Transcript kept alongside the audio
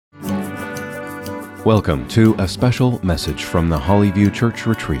Welcome to a special message from the Hollyview Church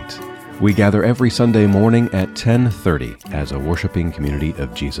Retreat. We gather every Sunday morning at 10:30 as a worshiping community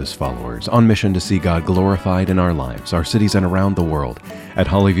of Jesus followers on mission to see God glorified in our lives, our cities, and around the world. At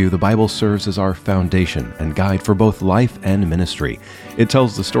Hollyview, the Bible serves as our foundation and guide for both life and ministry. It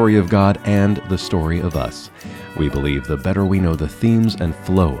tells the story of God and the story of us. We believe the better we know the themes and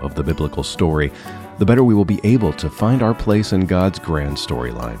flow of the biblical story, the better we will be able to find our place in God's grand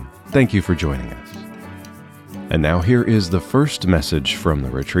storyline. Thank you for joining us. And now here is the first message from the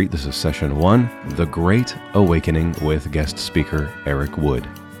retreat. This is session 1, The Great Awakening, with guest speaker Eric Wood.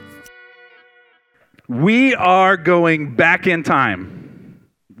 We are going back in time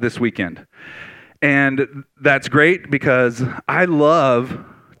this weekend. And that's great because I love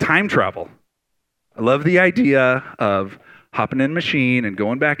time travel. I love the idea of hopping in a machine and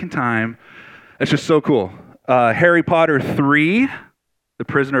going back in time. It's just so cool. Harry Potter 3, The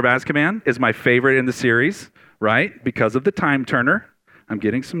Prisoner of Azkaban, is my favorite in the series. Right? Because of the time turner. I'm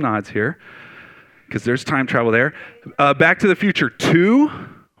getting some nods here because there's time travel there. Back to the Future 2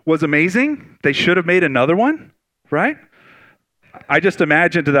 was amazing. They should have made another one, right? I just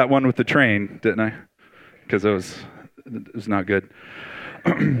imagined that one with the train, didn't I? Because it was not good.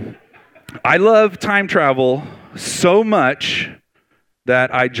 I love time travel so much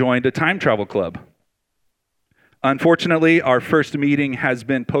that I joined a time travel club. Unfortunately, our first meeting has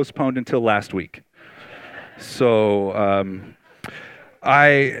been postponed until last week. So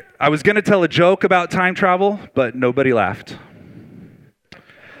I was going to tell a joke about time travel, but nobody laughed.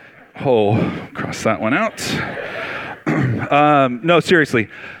 Oh, cross that one out. No, seriously.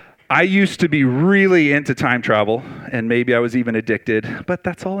 I used to be really into time travel, and maybe I was even addicted, but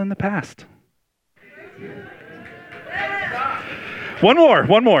that's all in the past. One more.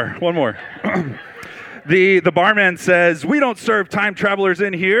 The barman says, "We don't serve time travelers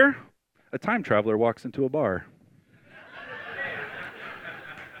in here." A time traveler walks into a bar.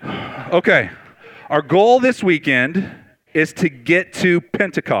 Okay, our goal this weekend is to get to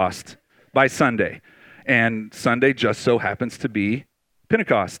Pentecost by Sunday. And Sunday just so happens to be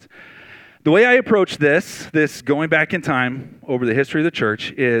Pentecost. The way I approach this going back in time over the history of the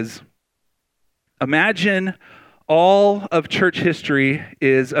church is, imagine all of church history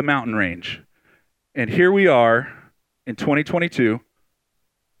is a mountain range. And here we are in 2022.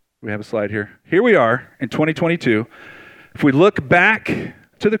 We have a slide here. Here we are in 2022. If we look back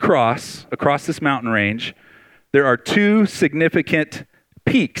to the cross, across this mountain range, there are two significant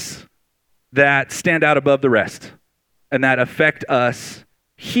peaks that stand out above the rest and that affect us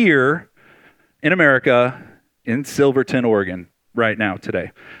here in America, in Silverton, Oregon, right now,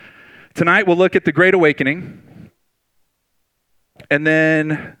 today. Tonight, we'll look at the Great Awakening. And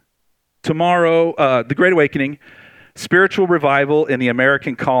then tomorrow, the Great Awakening, spiritual revival in the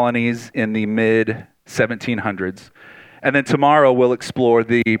American colonies in the mid-1700s. And then tomorrow we'll explore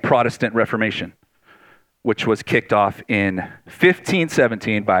the Protestant Reformation, which was kicked off in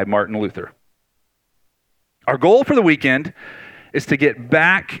 1517 by Martin Luther. Our goal for the weekend is to get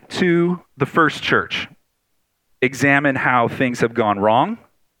back to the first church, examine how things have gone wrong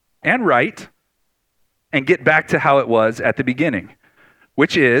and right, and get back to how it was at the beginning,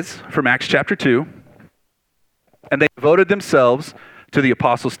 which is from Acts chapter 2. And they devoted themselves to the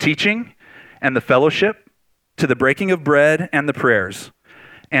apostles' teaching and the fellowship, to the breaking of bread and the prayers.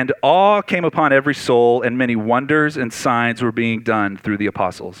 And awe came upon every soul, and many wonders and signs were being done through the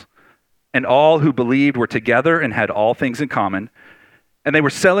apostles. And all who believed were together and had all things in common. And they were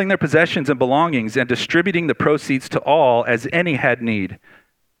selling their possessions and belongings and distributing the proceeds to all as any had need.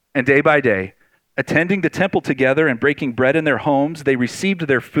 And day by day, attending the temple together and breaking bread in their homes, they received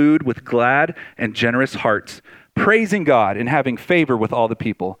their food with glad and generous hearts, praising God and having favor with all the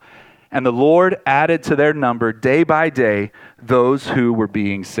people. And the Lord added to their number day by day those who were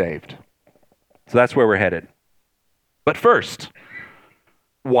being saved. So that's where we're headed. But first,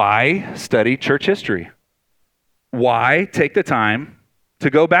 why study church history? Why take the time to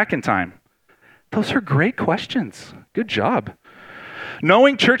go back in time? Those are great questions. Good job.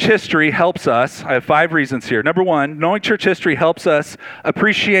 Knowing church history helps us. I have 5 reasons here. Number 1, knowing church history helps us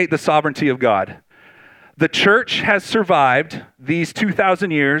appreciate the sovereignty of God. The church has survived these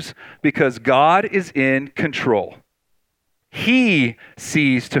 2,000 years because God is in control. He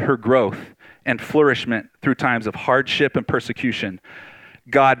sees to her growth and flourishment through times of hardship and persecution.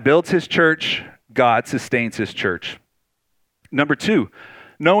 God builds his church. God sustains his church. Number 2,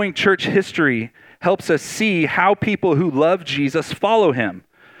 knowing church history helps us see how people who love Jesus follow him.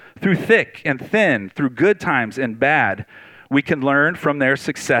 Through thick and thin, through good times and bad, we can learn from their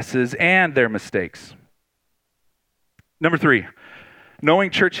successes and their mistakes. Number 3,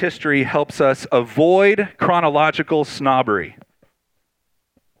 Knowing church history helps us avoid chronological snobbery.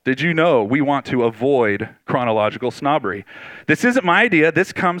 Did you know we want to avoid chronological snobbery? This isn't my idea.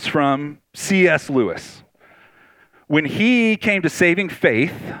 This comes from C.S. Lewis. When he came to saving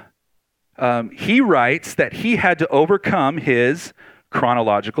faith, he writes that he had to overcome his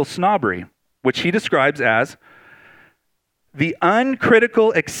chronological snobbery, which he describes as the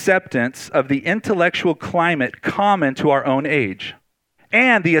uncritical acceptance of the intellectual climate common to our own age,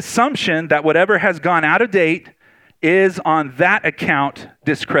 and the assumption that whatever has gone out of date is on that account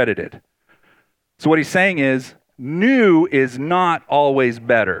discredited. So what he's saying is, new is not always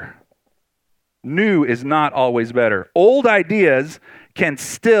better. New is not always better. Old ideas can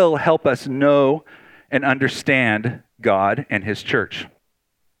still help us know and understand God and his church.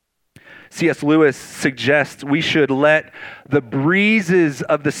 C.S. Lewis suggests we should let the breezes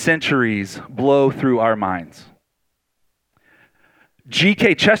of the centuries blow through our minds.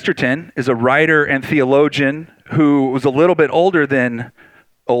 G.K. Chesterton is a writer and theologian who was a little bit older than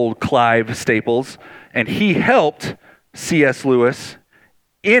old Clive Staples, and he helped C.S. Lewis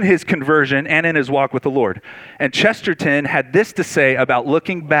in his conversion and in his walk with the Lord. And Chesterton had this to say about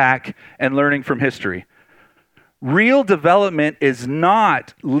looking back and learning from history. Real development is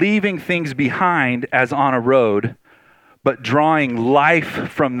not leaving things behind as on a road, but drawing life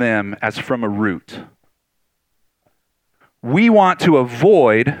from them as from a root. We want to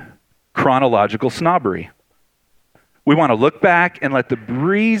avoid chronological snobbery. We want to look back and let the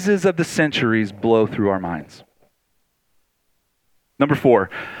breezes of the centuries blow through our minds. Number 4,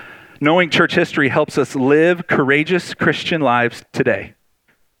 knowing church history helps us live courageous Christian lives today.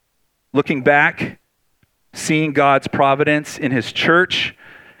 Looking back, seeing God's providence in his church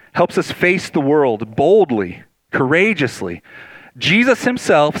helps us face the world boldly, courageously. Jesus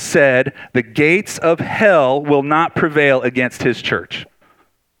himself said, the gates of hell will not prevail against his church.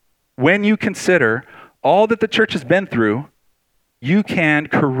 When you consider all that the church has been through, you can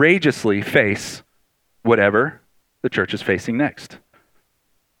courageously face whatever the church is facing next.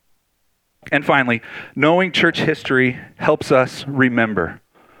 And finally, knowing church history helps us remember.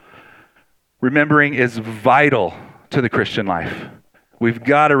 Remembering is vital to the Christian life. We've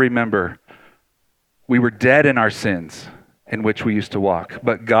got to remember we were dead in our sins in which we used to walk.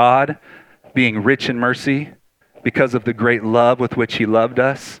 But God, being rich in mercy, because of the great love with which he loved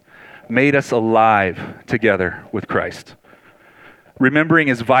us, made us alive together with Christ. Remembering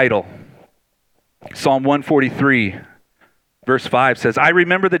is vital. Psalm 143, verse 5 says, I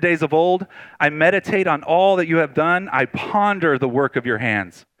remember the days of old. I meditate on all that you have done. I ponder the work of your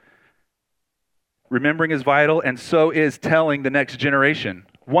hands. Remembering is vital, and so is telling the next generation.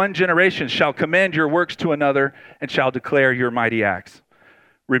 One generation shall commend your works to another and shall declare your mighty acts.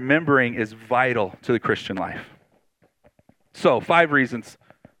 Remembering is vital to the Christian life. So, 5 reasons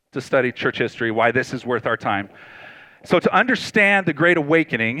to study church history, why this is worth our time. So to understand the Great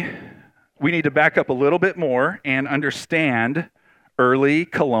Awakening, we need to back up a little bit more and understand early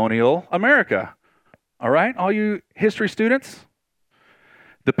colonial America. All right, all you history students?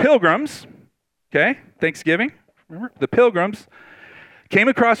 The Pilgrims, okay, Thanksgiving, remember? The Pilgrims came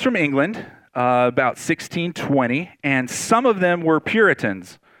across from England about 1620, and some of them were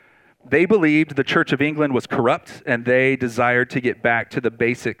Puritans. They believed the Church of England was corrupt, and they desired to get back to the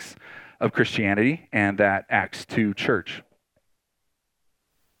basics of Christianity and that Acts 2 church.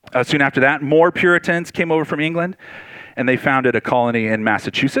 Soon after that, more Puritans came over from England, and they founded a colony in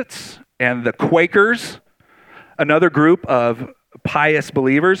Massachusetts. And the Quakers, another group of pious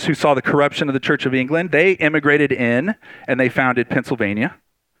believers who saw the corruption of the Church of England, they immigrated in, and they founded Pennsylvania.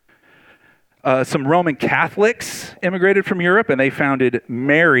 Some Roman Catholics immigrated from Europe, and they founded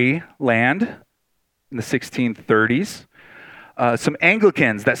Maryland in the 1630s. Some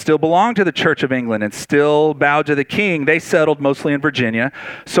Anglicans that still belonged to the Church of England and still bowed to the king, they settled mostly in Virginia.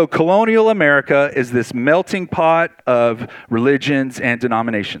 So colonial America is this melting pot of religions and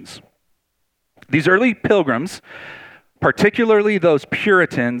denominations. These early pilgrims, particularly those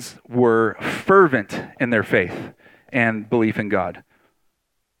Puritans, were fervent in their faith and belief in God.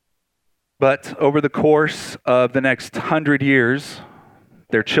 But over the course of the next 100 years,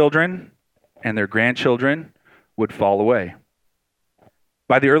 their children and their grandchildren would fall away.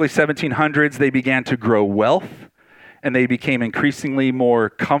 By the early 1700s, they began to grow wealth, and they became increasingly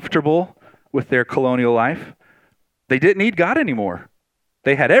more comfortable with their colonial life. They didn't need God anymore.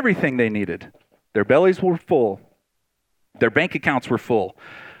 They had everything they needed. Their bellies were full. Their bank accounts were full.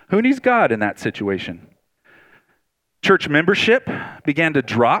 Who needs God in that situation? Church membership began to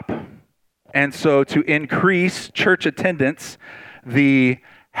drop. And so to increase church attendance, the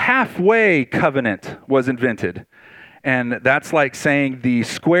halfway covenant was invented. And that's like saying the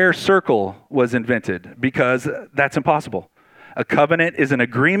square circle was invented, because that's impossible. A covenant is an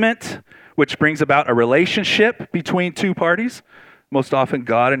agreement which brings about a relationship between two parties, most often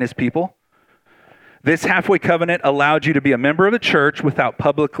God and his people. This halfway covenant allowed you to be a member of the church without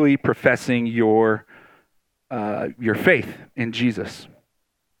publicly professing your faith in Jesus.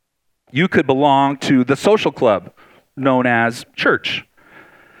 You could belong to the social club known as church.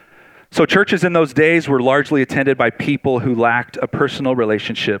 So churches in those days were largely attended by people who lacked a personal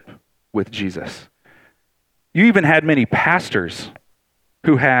relationship with Jesus. You even had many pastors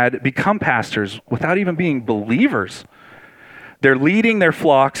who had become pastors without even being believers. They're leading their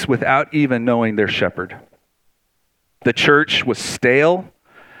flocks without even knowing their shepherd. The church was stale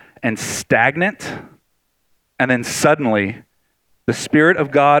and stagnant, and then suddenly the Spirit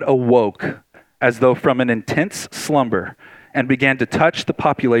of God awoke as though from an intense slumber and began to touch the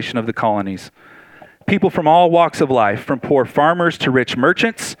population of the colonies. People from all walks of life, from poor farmers to rich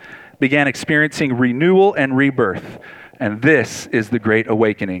merchants, began experiencing renewal and rebirth. And this is the Great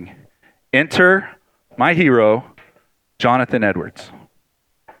Awakening. Enter my hero, Jonathan Edwards.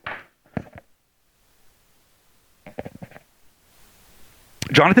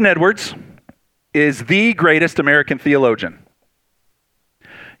 Jonathan Edwards is the greatest American theologian.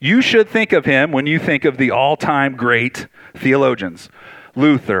 You should think of him when you think of the all-time great theologians,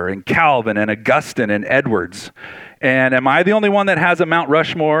 Luther and Calvin and Augustine and Edwards. And am I the only one that has a Mount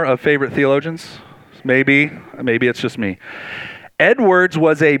Rushmore of favorite theologians? Maybe it's just me. Edwards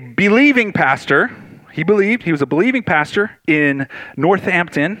was a believing pastor. He was a believing pastor in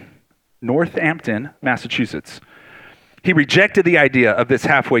Northampton, Massachusetts. He rejected the idea of this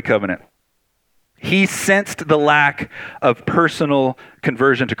halfway covenant. He sensed the lack of personal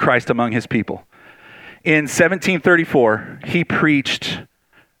conversion to Christ among his people. In 1734, he preached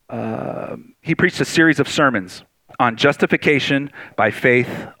a series of sermons on justification by faith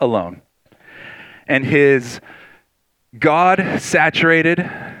alone. And his God-saturated,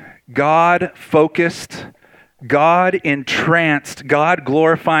 God-focused, God-entranced,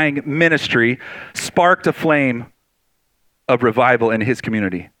 God-glorifying ministry sparked a flame of revival in his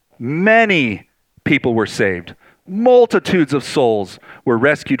community. Many people were saved. Multitudes of souls were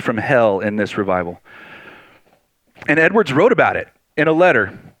rescued from hell in this revival. And Edwards wrote about it in a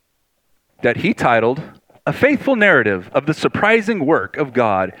letter that he titled A Faithful Narrative of the Surprising Work of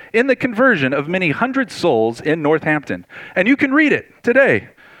God in the Conversion of Many Hundred Souls in Northampton. And you can read it today.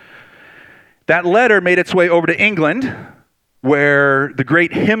 That letter made its way over to England, where the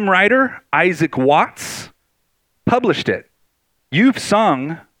great hymn writer Isaac Watts published it. You've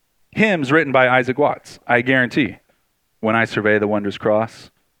sung hymns written by Isaac Watts, I guarantee. When I Survey the Wondrous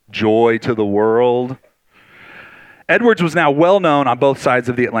Cross, Joy to the World. Edwards was now well known on both sides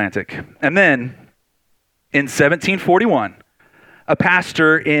of the Atlantic. And then, in 1741, a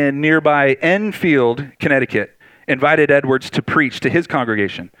pastor in nearby Enfield, Connecticut, invited Edwards to preach to his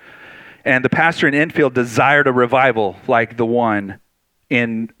congregation. And the pastor in Enfield desired a revival like the one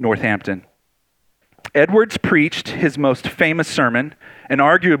in Northampton. Edwards preached his most famous sermon, and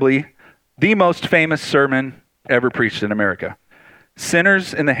arguably the most famous sermon ever preached in America.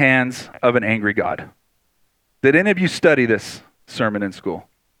 Sinners in the Hands of an Angry God. Did any of you study this sermon in school?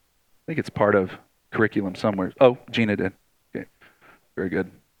 I think it's part of curriculum somewhere. Oh, Gina did. Okay. Very good.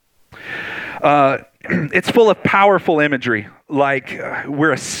 It's full of powerful imagery, like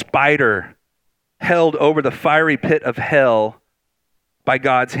we're a spider held over the fiery pit of hell by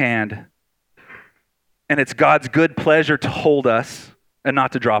God's hand. And it's God's good pleasure to hold us and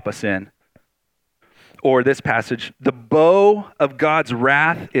not to drop us in. Or this passage, the bow of God's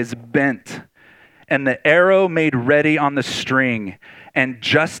wrath is bent, and the arrow made ready on the string, and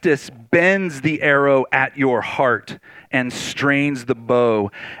justice bends the arrow at your heart and strains the bow.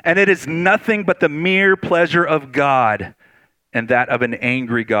 And it is nothing but the mere pleasure of God, and that of an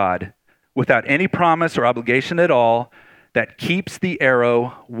angry God, without any promise or obligation at all, that keeps the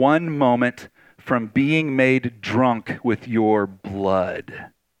arrow one moment from being made drunk with your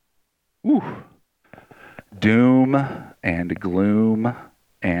blood. Ooh. Doom and gloom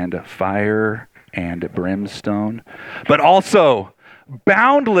and fire and brimstone, but also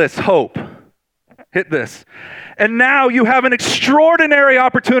boundless hope. Hit this. And now you have an extraordinary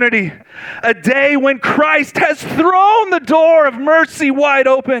opportunity, a day when Christ has thrown the door of mercy wide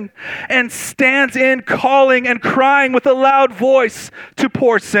open and stands in calling and crying with a loud voice to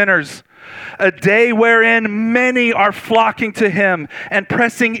poor sinners. a day wherein many are flocking to him and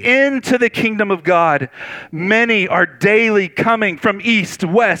pressing into the kingdom of God. Many are daily coming from east,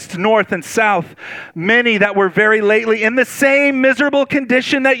 west, north, and south. Many that were very lately in the same miserable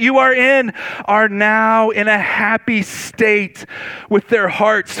condition that you are in are now in a happy state, with their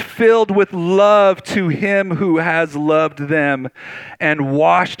hearts filled with love to him who has loved them and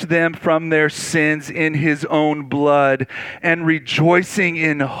washed them from their sins in his own blood, and rejoicing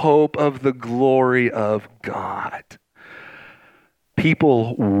in hope of the glory of God.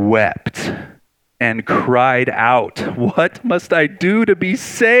 People wept and cried out, "What must I do to be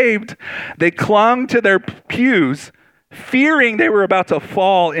saved?" They clung to their pews, fearing they were about to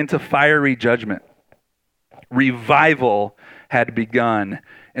fall into fiery judgment. Revival had begun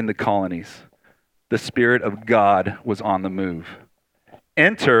in the colonies. The Spirit of God was on the move.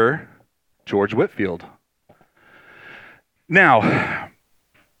 Enter George Whitefield. Now,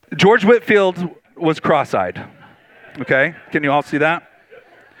 George Whitefield was cross-eyed. Okay? Can you all see that?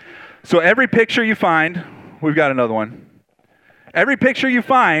 So every picture you find, we've got another one. Every picture you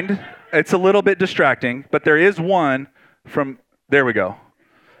find, it's a little bit distracting, but there is one from, there we go.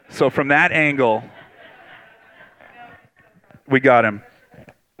 So from that angle, we got him.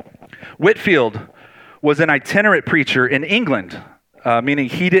 Whitefield was an itinerant preacher in England, meaning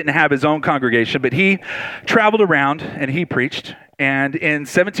he didn't have his own congregation, but he traveled around and he preached. And in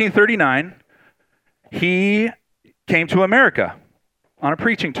 1739, he came to America on a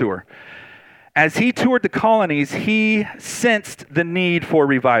preaching tour. As he toured the colonies, he sensed the need for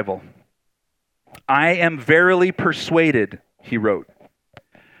revival. "I am verily persuaded," he wrote,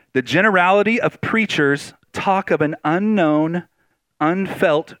 "the generality of preachers talk of an unknown,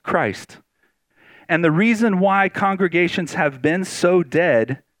 unfelt Christ. And the reason why congregations have been so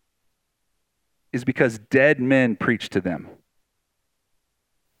dead is because dead men preach to them."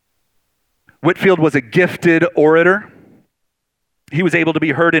 Whitefield was a gifted orator. He was able to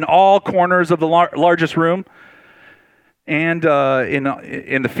be heard in all corners of the largest room, and in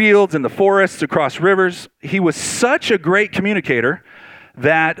the fields, in the forests, across rivers. He was such a great communicator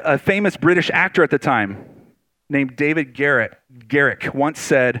that a famous British actor at the time named David Garrick once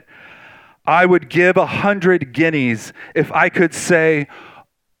said, "I would give 100 guineas if I could say,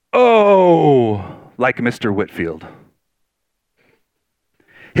 'Oh,' like Mr. Whitefield."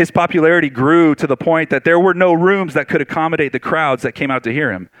 His popularity grew to the point that there were no rooms that could accommodate the crowds that came out to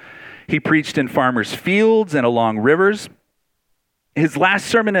hear him. He preached in farmers' fields and along rivers. His last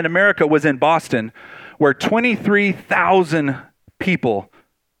sermon in America was in Boston, where 23,000 people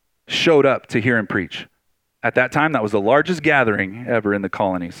showed up to hear him preach. At that time, that was the largest gathering ever in the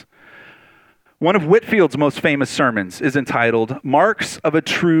colonies. One of Whitefield's most famous sermons is entitled "Marks of a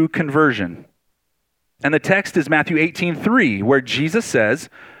True Conversion." And the text is Matthew 18:3, where Jesus says,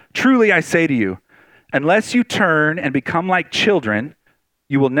 "Truly I say to you, unless you turn and become like children,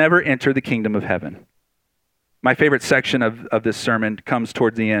 you will never enter the kingdom of heaven." My favorite section of this sermon comes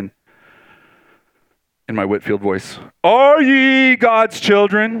towards the end in my Whitefield voice. "Are ye God's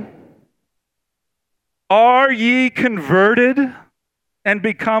children? Are ye converted and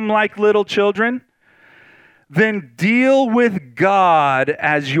become like little children? Then deal with God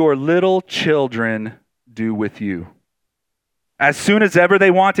as your little children do with you. As soon as ever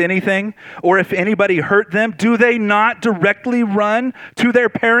they want anything, or if anybody hurt them, do they not directly run to their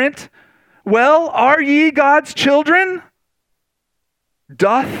parent? Well, are ye God's children?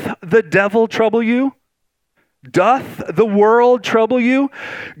 Doth the devil trouble you? Doth the world trouble you?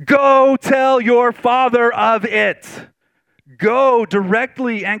 Go tell your Father of it. Go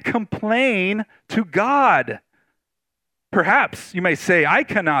directly and complain to God. Perhaps you may say, I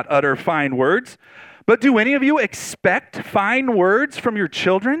cannot utter fine words, but do any of you expect fine words from your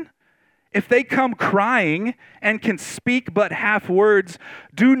children? If they come crying and can speak but half words,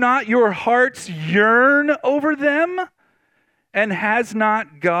 do not your hearts yearn over them? And has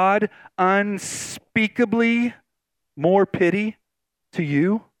not God unspeakably more pity to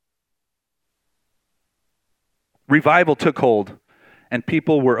you? Revival took hold, and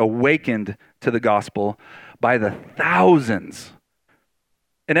people were awakened to the gospel by the thousands.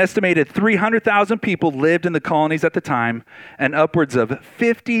 An estimated 300,000 people lived in the colonies at the time, and upwards of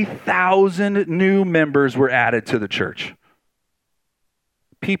 50,000 new members were added to the church.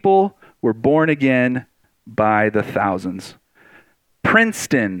 People were born again by the thousands.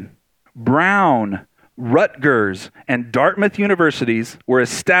 Princeton, Brown, Rutgers, and Dartmouth universities were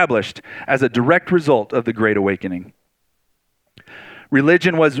established as a direct result of the Great Awakening.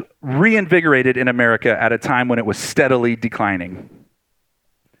 Religion was reinvigorated in America at a time when it was steadily declining.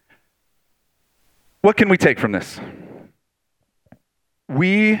 What can we take from this?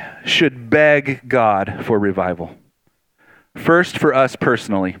 We should beg God for revival. First, for us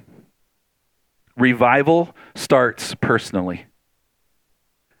personally. Revival starts personally.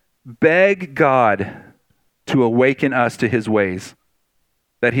 Beg God to awaken us to his ways,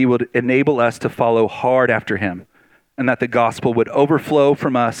 that he would enable us to follow hard after him, and that the gospel would overflow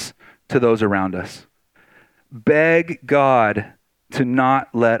from us to those around us. Beg God to not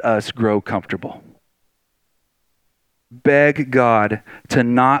let us grow comfortable. Beg God to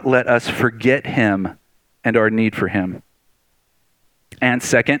not let us forget him and our need for him. And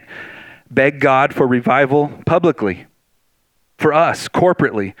second, beg God for revival publicly. For us,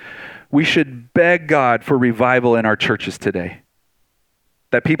 corporately, we should beg God for revival in our churches today.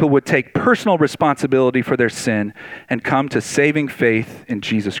 That people would take personal responsibility for their sin and come to saving faith in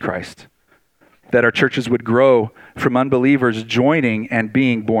Jesus Christ. That our churches would grow from unbelievers joining and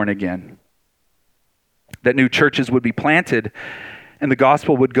being born again. That new churches would be planted and the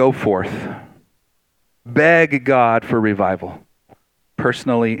gospel would go forth. Beg God for revival,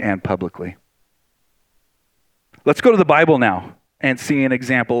 personally and publicly. Let's go to the Bible now and see an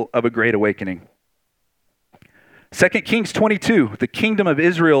example of a great awakening. 2 Kings 22, the kingdom of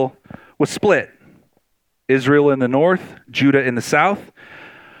Israel was split. Israel in the north, Judah in the south.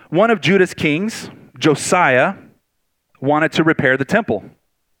 One of Judah's kings, Josiah, wanted to repair the temple,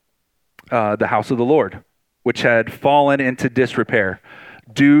 the house of the Lord, which had fallen into disrepair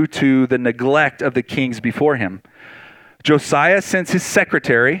due to the neglect of the kings before him. Josiah sends his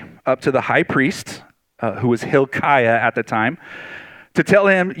secretary up to the high priest, who was Hilkiah at the time, to tell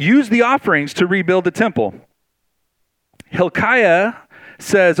him, use the offerings to rebuild the temple. Hilkiah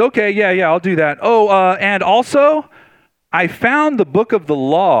says, okay, yeah, I'll do that. And also, I found the book of the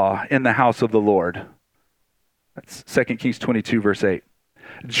law in the house of the Lord. That's 2 Kings 22, verse 8.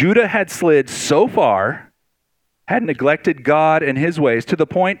 Judah had slid so far, had neglected God and his ways, to the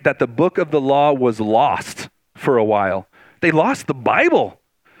point that the book of the law was lost for a while. They lost the Bible.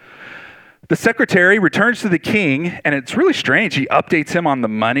 The secretary returns to the king, and it's really strange. He updates him on the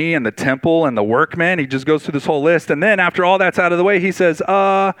money and the temple and the workmen. He just goes through this whole list. And then after all that's out of the way, he says,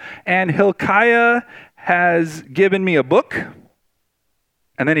 and Hilkiah has given me a book.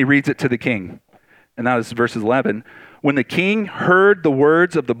 And then he reads it to the king. And that is verses 11. When the king heard the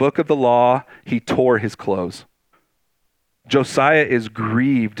words of the book of the law, he tore his clothes. Josiah is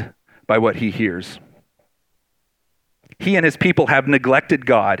grieved by what he hears. He and his people have neglected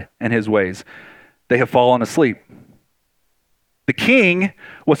God and his ways. They have fallen asleep. The king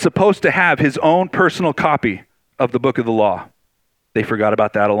was supposed to have his own personal copy of the book of the law. They forgot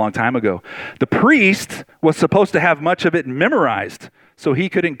about that a long time ago. The priest was supposed to have much of it memorized so he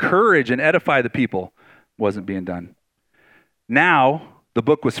could encourage and edify the people. Wasn't being done. Now, the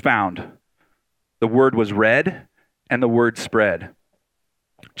book was found. The word was read and the word spread.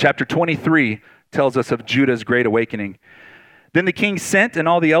 Chapter 23 tells us of Judah's great awakening. Then the king sent, and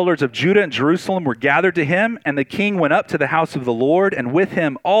all the elders of Judah and Jerusalem were gathered to him, and the king went up to the house of the Lord, and with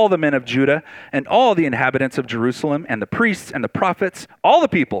him all the men of Judah, and all the inhabitants of Jerusalem, and the priests and the prophets, all the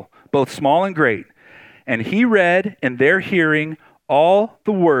people, both small and great. And he read in their hearing all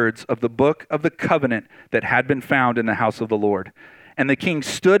the words of the book of the covenant that had been found in the house of the Lord. And the king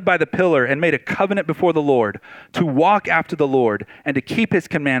stood by the pillar and made a covenant before the Lord to walk after the Lord and to keep his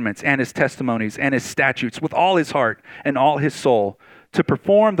commandments and his testimonies and his statutes with all his heart and all his soul, to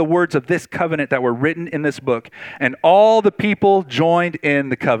perform the words of this covenant that were written in this book. And all the people joined in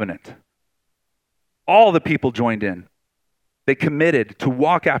the covenant. All the people joined in. They committed to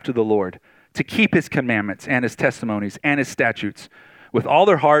walk after the Lord, to keep his commandments and his testimonies and his statutes with all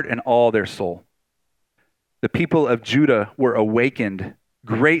their heart and all their soul. The people of Judah were awakened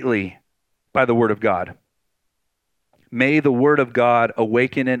greatly by the word of God. May the word of God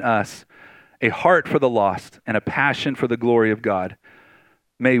awaken in us a heart for the lost and a passion for the glory of God.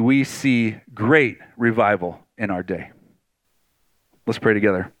 May we see great revival in our day. Let's pray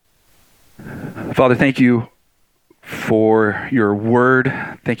together. Father, thank you for your word.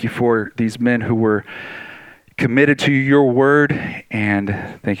 Thank you for these men who were committed to your word,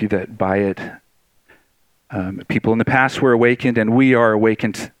 and thank you that by it, people in the past were awakened, and we are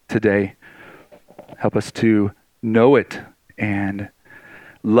awakened today. Help us to know it and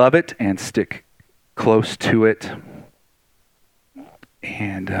love it and stick close to it.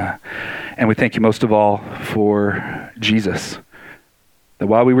 And we thank you most of all for Jesus, that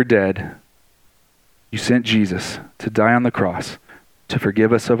while we were dead, you sent Jesus to die on the cross, to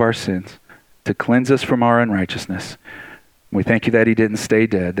forgive us of our sins, to cleanse us from our unrighteousness. We thank you that he didn't stay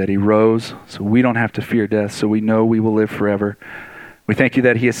dead, that he rose so we don't have to fear death, so we know we will live forever. We thank you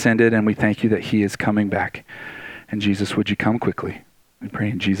that he ascended, and we thank you that he is coming back. And Jesus, would you come quickly? We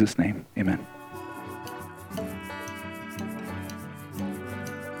pray in Jesus' name. Amen.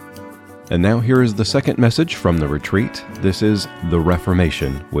 And now here is the second message from the retreat. This is The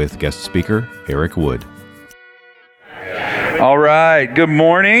Reformation with guest speaker Eric Wood. All right, good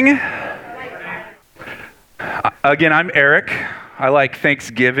morning. Again, I'm Eric. I like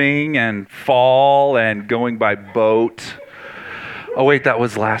Thanksgiving and fall and going by boat. Oh wait, that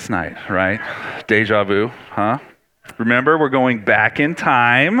was last night, right? Deja vu, huh? Remember, we're going back in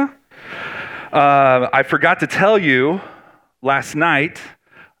time. I forgot to tell you last night,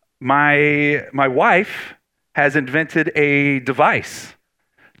 my wife has invented a device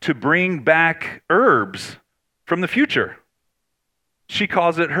to bring back herbs from the future. She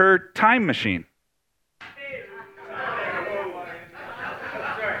calls it her time machine.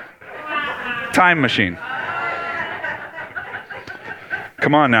 Time machine.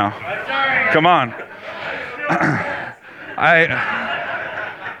 Come on now. Come on.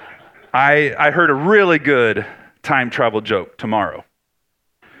 I heard a really good time travel joke tomorrow.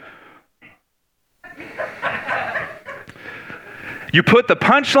 You put the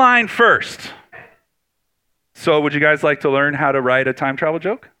punchline first. So would you guys like to learn how to write a time travel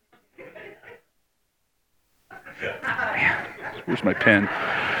joke? Man, where's my pen?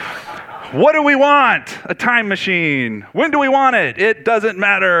 What do we want? A time machine. When do we want it? It doesn't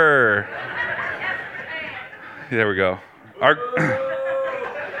matter. There we go.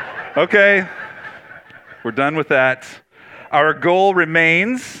 Okay, we're done with that. Our goal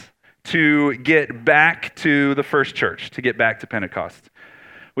remains to get back to the first church, to get back to Pentecost.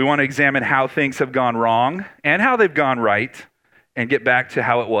 We want to examine how things have gone wrong and how they've gone right and get back to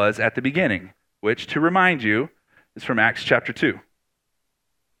how it was at the beginning, which, to remind you, is from Acts chapter 2.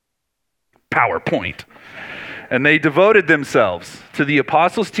 PowerPoint. And they devoted themselves to the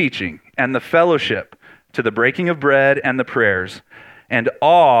apostles' teaching and the fellowship, to the breaking of bread and the prayers. And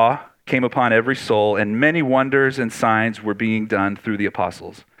awe came upon every soul, and many wonders and signs were being done through the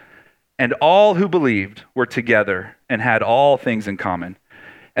apostles. And all who believed were together and had all things in common.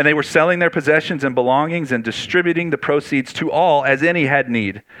 And they were selling their possessions and belongings and distributing the proceeds to all as any had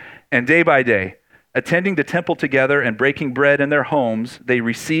need. And day by day, attending the temple together and breaking bread in their homes, they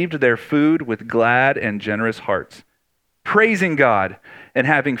received their food with glad and generous hearts, praising God and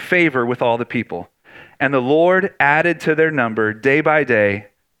having favor with all the people. And the Lord added to their number day by day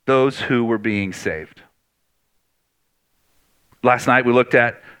those who were being saved. Last night we looked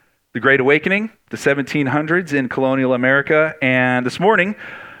at the Great Awakening, the 1700s in colonial America, and this morning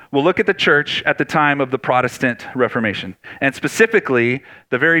we'll look at the church at the time of the Protestant Reformation, and specifically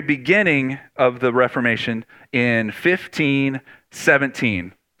the very beginning of the Reformation in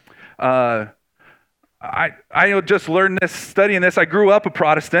 1517. I just learned this, studying this. I grew up a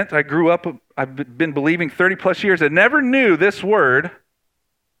Protestant. I've been believing 30 plus years. I never knew this word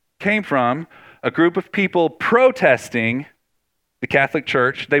came from a group of people protesting the Catholic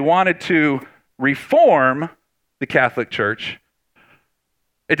Church. They wanted to reform the Catholic Church.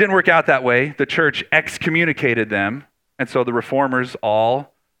 It didn't work out that way. The church excommunicated them, and so the reformers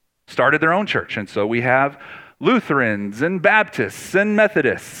all started their own church. And so we have Lutherans and Baptists and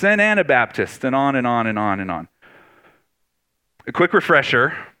Methodists and Anabaptists and on and on and on and on. A quick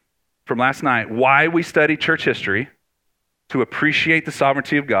refresher from last night: why we study church history: to appreciate the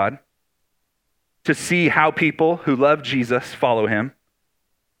sovereignty of God, to see how people who love Jesus follow him,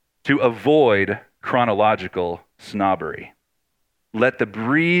 to avoid chronological snobbery. Let the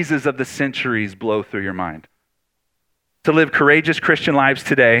breezes of the centuries blow through your mind. To live courageous Christian lives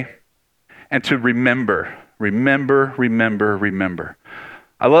today, and to remember.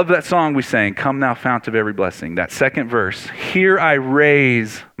 I love that song we sang, "Come Thou Fount of Every Blessing." That second verse, "Here I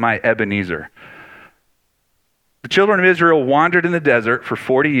raise my Ebenezer." The children of Israel wandered in the desert for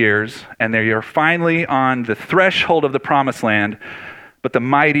 40 years, and they are finally on the threshold of the promised land, but the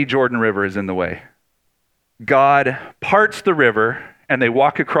mighty Jordan River is in the way. God parts the river, and they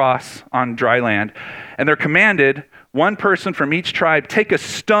walk across on dry land, and they're commanded, one person from each tribe, take a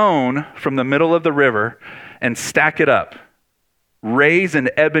stone from the middle of the river and stack it up. Raise an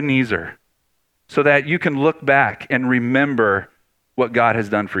Ebenezer, so that you can look back and remember what God has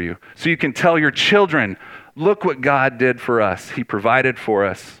done for you. So you can tell your children, look what God did for us. He provided for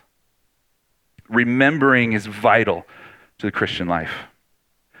us. Remembering is vital to the Christian life.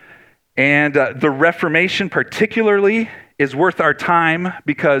 And the Reformation particularly is worth our time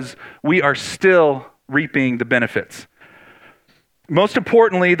because we are still reaping the benefits. Most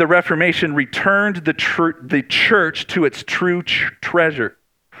importantly, the Reformation returned the church to its true treasure.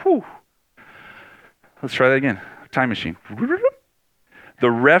 Whew. Let's try that again. Time machine.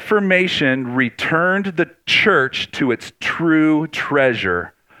 The Reformation returned the church to its true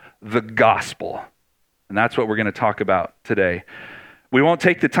treasure, the gospel. And that's what we're going to talk about today. We won't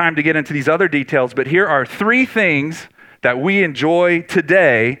take the time to get into these other details, but here are 3 things that we enjoy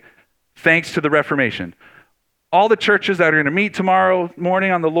today thanks to the Reformation. All the churches that are going to meet tomorrow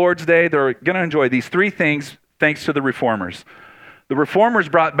morning on the Lord's Day, they're going to enjoy these 3 things thanks to the Reformers. The Reformers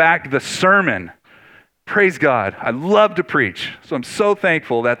brought back the sermon. Praise God. I love to preach, so I'm so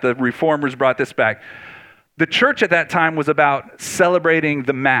thankful that the Reformers brought this back. The church at that time was about celebrating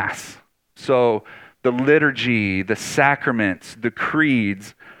the Mass. So the liturgy, the sacraments, the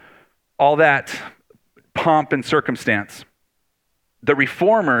creeds, all that pomp and circumstance. The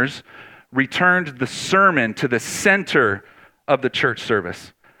Reformers returned the sermon to the center of the church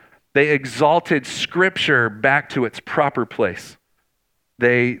service. They exalted Scripture back to its proper place.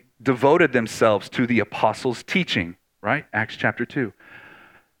 They devoted themselves to the apostles' teaching, right? Acts chapter 2.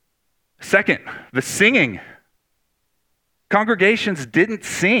 Second, the singing. Congregations didn't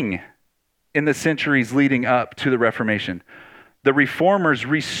sing in the centuries leading up to the Reformation. The Reformers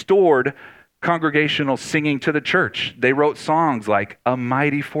restored congregational singing to the church. They wrote songs like, "A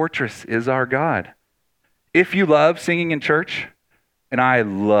Mighty Fortress is Our God." If you love singing in church, and I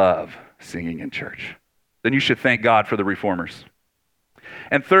love singing in church, then you should thank God for the Reformers.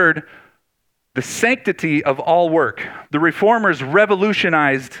 And third, the sanctity of all work. The Reformers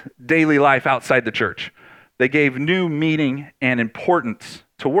revolutionized daily life outside the church. They gave new meaning and importance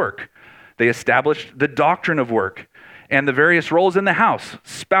to work. They established the doctrine of work and the various roles in the house,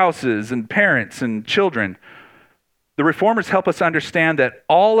 spouses and parents and children. The Reformers help us understand that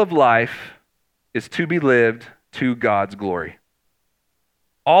all of life is to be lived to God's glory.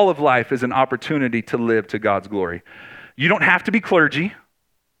 All of life is an opportunity to live to God's glory. You don't have to be clergy.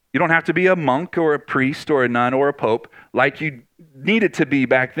 You don't have to be a monk or a priest or a nun or a pope like you needed to be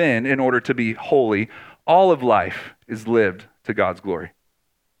back then in order to be holy. All of life is lived to God's glory.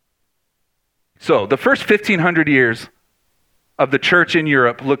 So the first 1,500 years of the church in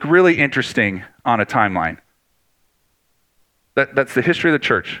Europe look really interesting on a timeline. That's the history of the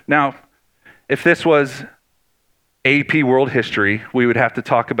church. Now, if this was AP world history, we would have to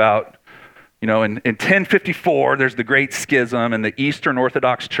talk about, in 1054, there's the Great Schism, and the Eastern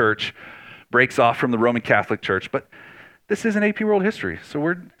Orthodox Church breaks off from the Roman Catholic Church. But this isn't AP world history, so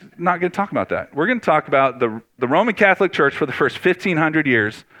we're not going to talk about that. We're going to talk about the Roman Catholic Church for the first 1,500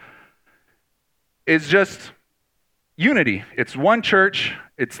 years is just unity. It's one church.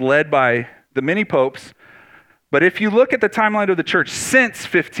 It's led by the many popes. But if you look at the timeline of the church since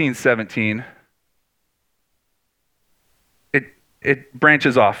 1517, it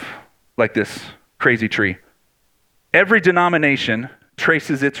branches off like this crazy tree. Every denomination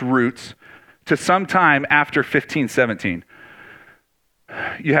traces its roots to some time after 1517.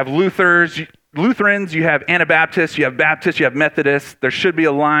 You have Lutherans, you have Anabaptists, you have Baptists, you have Methodists. There should be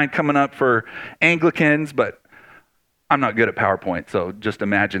a line coming up for Anglicans, but I'm not good at PowerPoint, so just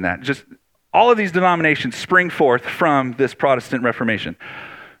imagine that. Just all of these denominations spring forth from this Protestant Reformation.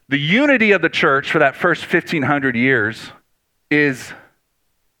 The unity of the church for that first 1,500 years is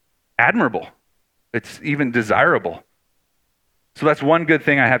admirable. It's even desirable. So that's one good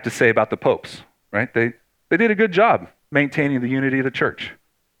thing I have to say about the popes, right? They did a good job maintaining the unity of the church.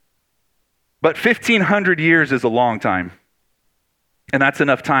 But 1,500 years is a long time. And that's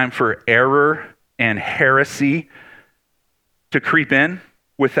enough time for error and heresy to creep in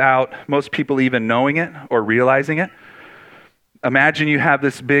without most people even knowing it or realizing it. Imagine you have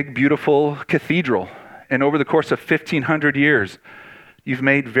this big, beautiful cathedral, and over the course of 1,500 years, you've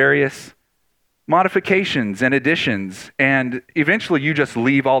made various modifications and additions, and eventually you just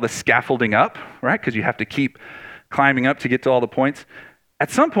leave all the scaffolding up, right? Because you have to keep climbing up to get to all the points.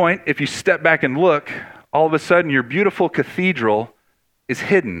 At some point, if you step back and look, all of a sudden your beautiful cathedral is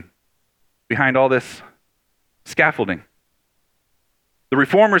hidden behind all this scaffolding. The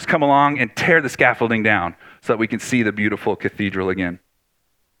Reformers come along and tear the scaffolding down so that we can see the beautiful cathedral again.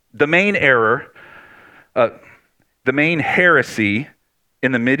 The main error, the main heresy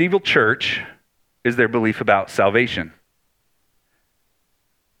in the medieval church is their belief about salvation.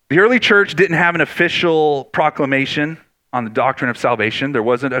 The early church didn't have an official proclamation on the doctrine of salvation. There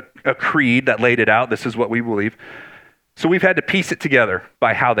wasn't a creed that laid it out. This is what we believe. So we've had to piece it together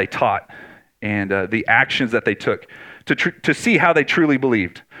by how they taught and the actions that they took to see how they truly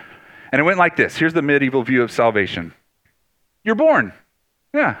believed. And it went like this. Here's the medieval view of salvation. You're born.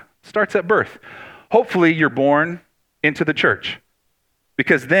 Yeah, starts at birth. Hopefully you're born into the church,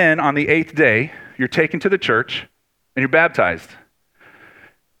 because then on the 8th day, you're taken to the church and you're baptized.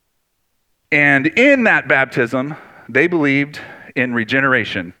 And in that baptism, they believed in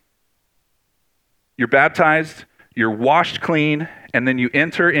regeneration. You're baptized, you're washed clean, and then you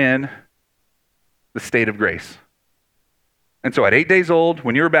enter in the state of grace. And so at 8 days old,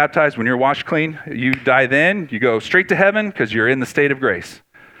 when you were baptized, when you're washed clean, you die then, you go straight to heaven because you're in the state of grace.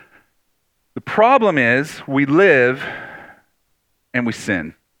 The problem is we live and we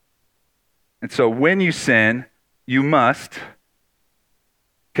sin. And so when you sin, you must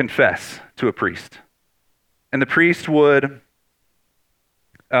confess to a priest. And the priest would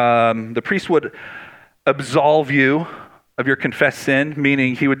absolve you of your confessed sin,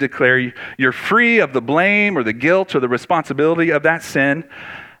 meaning he would declare you're free of the blame or the guilt or the responsibility of that sin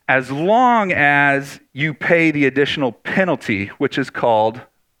as long as you pay the additional penalty, which is called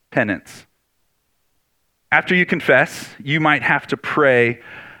penance. After you confess, you might have to pray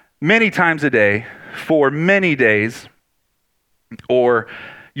many times a day for many days, or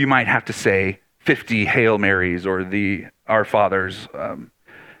you might have to say 50 Hail Marys or the Our Fathers.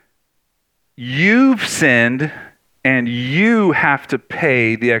 You've sinned, and you have to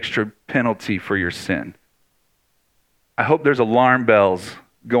pay the extra penalty for your sin. I hope there's alarm bells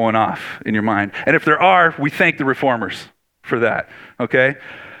going off in your mind. And if there are, we thank the reformers for that, okay?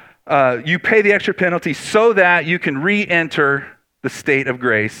 You pay the extra penalty so that you can re-enter the state of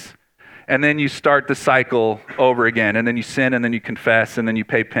grace, and then you start the cycle over again, and then you sin, and then you confess, and then you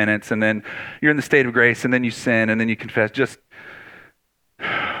pay penance, and then you're in the state of grace, and then you sin, and then you confess. Just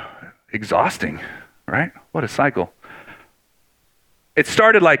exhausting, right? What a cycle. It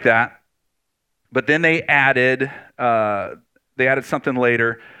started like that, but then they added something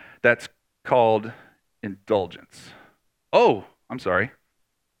later that's called indulgence. Oh, I'm sorry.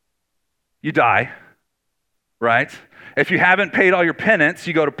 You die, right? If you haven't paid all your penance,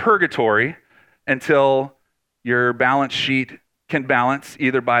 you go to purgatory until your balance sheet can balance,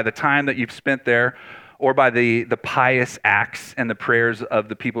 either by the time that you've spent there or by the pious acts and the prayers of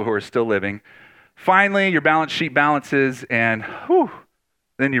the people who are still living. Finally, your balance sheet balances, and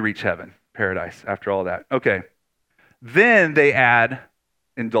then you reach heaven, paradise, after all that. Okay. Then they add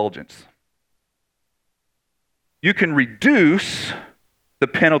indulgence. You can reduce the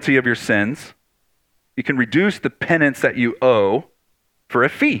penalty of your sins. You can reduce the penance that you owe for a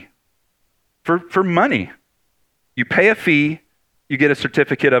fee, for money. You pay a fee, you get a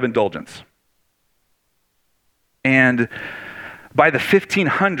certificate of indulgence. And by the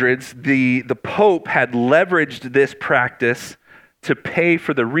 1500s, the Pope had leveraged this practice to pay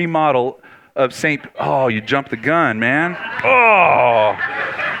for the remodel of St. Oh, you jumped the gun, man. Oh.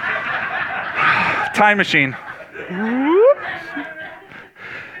 Time machine.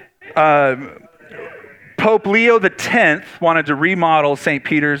 Pope Leo X wanted to remodel St.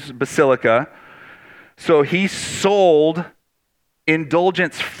 Peter's Basilica, so he sold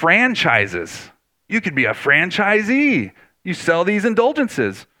indulgence franchises. You could be a franchisee. You sell these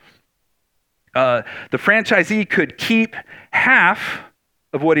indulgences. The franchisee could keep half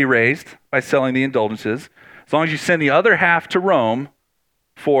of what he raised by selling the indulgences, as long as you send the other half to Rome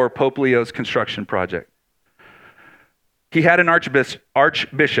for Pope Leo's construction project. He had an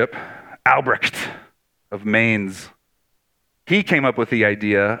Archbishop, Albrecht of Mainz. He came up with the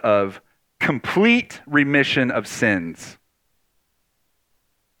idea of complete remission of sins.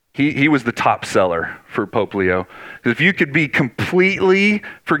 He was the top seller for Pope Leo. If you could be completely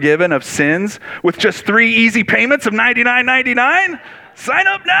forgiven of sins with just 3 easy payments of $99.99, sign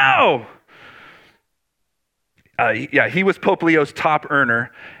up now. He was Pope Leo's top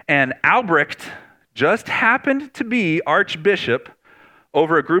earner, and Albrecht just happened to be archbishop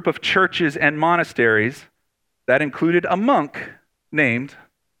over a group of churches and monasteries that included a monk named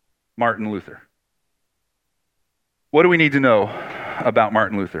Martin Luther. What do we need to know about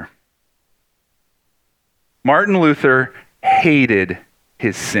Martin Luther? Martin Luther hated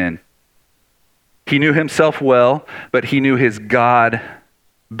his sin. He knew himself well, but he knew his God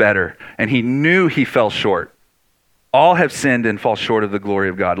better, and he knew he fell short. All have sinned and fall short of the glory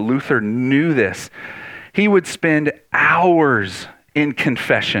of God. Luther knew this. He would spend hours in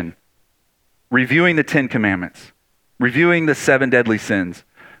confession, reviewing the 10 Commandments, reviewing the 7 deadly sins,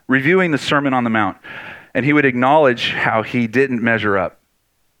 reviewing the Sermon on the Mount, and he would acknowledge how he didn't measure up.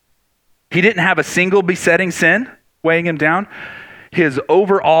 He didn't have a single besetting sin weighing him down. His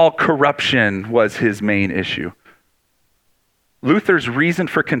overall corruption was his main issue. Luther's reason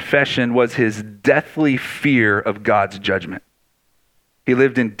for confession was his deathly fear of God's judgment. He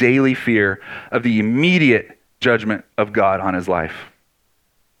lived in daily fear of the immediate judgment of God on his life.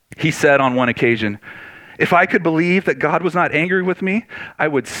 He said on one occasion, "If I could believe that God was not angry with me, I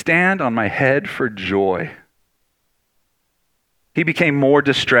would stand on my head for joy." He became more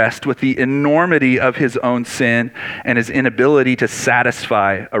distressed with the enormity of his own sin and his inability to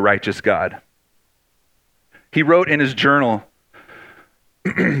satisfy a righteous God. He wrote in his journal,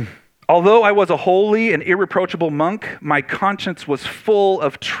 "Although I was a holy and irreproachable monk, my conscience was full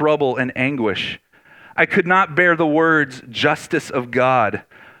of trouble and anguish. I could not bear the words, 'justice of God.'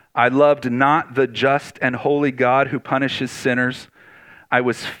 I loved not the just and holy God who punishes sinners. I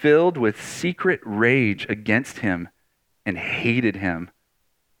was filled with secret rage against him and hated him,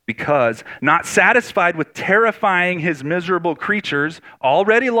 because, not satisfied with terrifying his miserable creatures,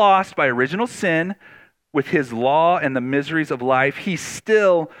 already lost by original sin, with his law and the miseries of life, he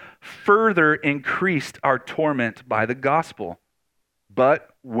still further increased our torment by the gospel. But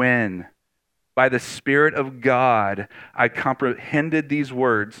when, by the Spirit of God, I comprehended these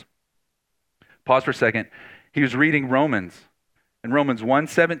words," pause for a second. He was reading Romans, and Romans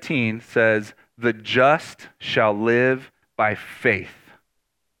 1:17 says, "The just shall live by faith."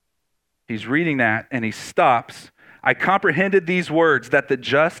 He's reading that and he stops. "I comprehended these words, that the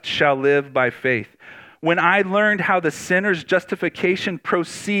just shall live by faith. When I learned how the sinner's justification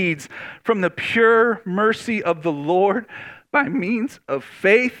proceeds from the pure mercy of the Lord by means of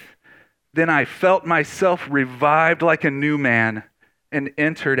faith, then I felt myself revived like a new man and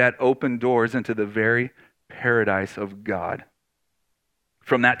entered at open doors into the very paradise of God.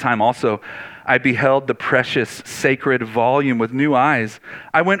 From that time also, I beheld the precious, sacred volume with new eyes.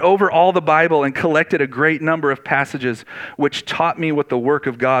 I went over all the Bible and collected a great number of passages which taught me what the work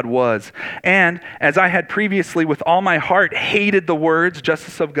of God was. And as I had previously with all my heart hated the words,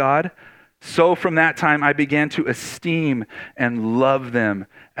 justice of God, so from that time I began to esteem and love them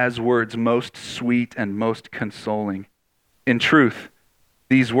as words most sweet and most consoling. In truth,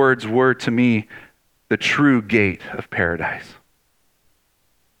 these words were to me the true gate of paradise."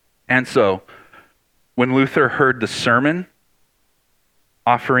 And so, when Luther heard the sermon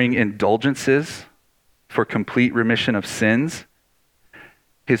offering indulgences for complete remission of sins,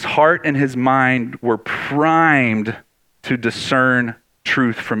 his heart and his mind were primed to discern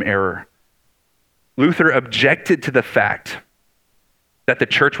truth from error. Luther objected to the fact that the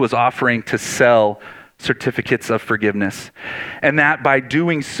church was offering to sell certificates of forgiveness, and that by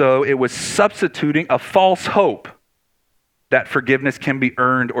doing so, it was substituting a false hope that forgiveness can be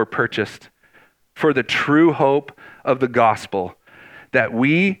earned or purchased for the true hope of the gospel, that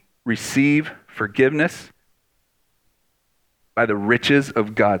we receive forgiveness by the riches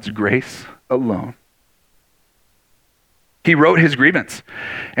of God's grace alone. He wrote his grievance,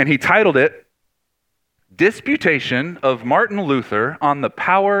 and he titled it, "Disputation of Martin Luther on the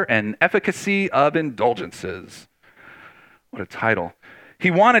Power and Efficacy of Indulgences." What a title.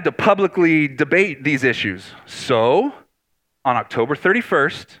 He wanted to publicly debate these issues. So, on October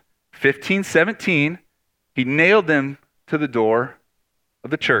 31st, 1517, he nailed them to the door of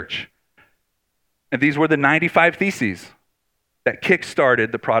the church. And these were the 95 Theses that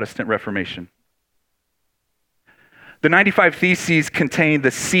kick-started the Protestant Reformation. The 95 Theses contain the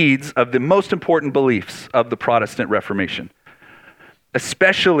seeds of the most important beliefs of the Protestant Reformation,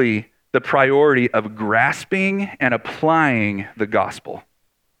 especially the priority of grasping and applying the gospel.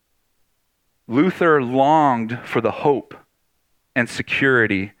 Luther longed for the hope and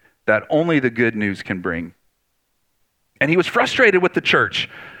security that only the good news can bring. And he was frustrated with the church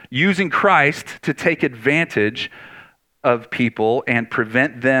using Christ to take advantage of people and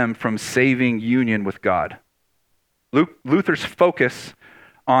prevent them from saving union with God. Luther's focus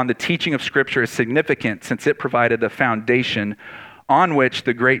on the teaching of Scripture is significant since it provided the foundation on which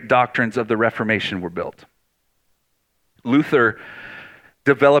the great doctrines of the Reformation were built. Luther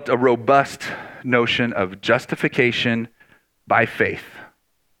developed a robust notion of justification by faith.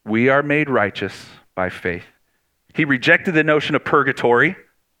 We are made righteous by faith. He rejected the notion of purgatory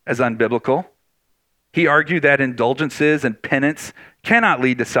as unbiblical. He argued that indulgences and penance cannot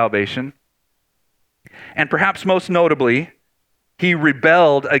lead to salvation. And perhaps most notably, he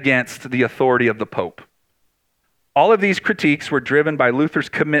rebelled against the authority of the Pope. All of these critiques were driven by Luther's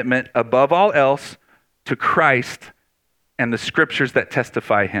commitment, above all else, to Christ and the scriptures that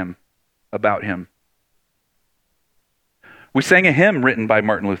testify about him. We sang a hymn written by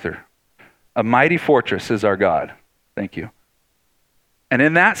Martin Luther, "A Mighty Fortress is Our God." Thank you. And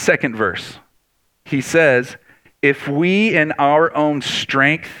in that second verse, he says, "If we in our own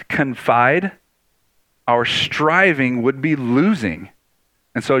strength confide, our striving would be losing."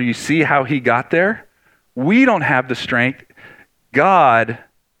 And so you see how he got there? We don't have the strength. God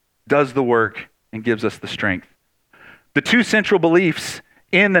does the work and gives us the strength. The two central beliefs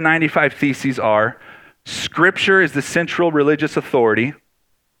in the 95 Theses are: Scripture is the central religious authority.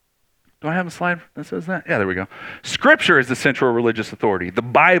 Do I have a slide that says that? Yeah, there we go. Scripture is the central religious authority. The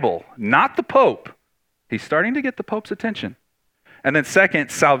Bible, not the Pope. He's starting to get the Pope's attention. And then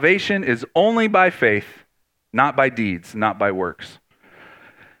second, salvation is only by faith, not by deeds, not by works.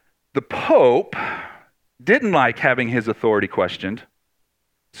 The Pope didn't like having his authority questioned,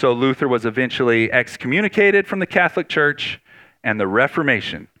 so Luther was eventually excommunicated from the Catholic Church, and the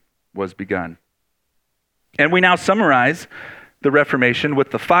Reformation was begun. And we now summarize the Reformation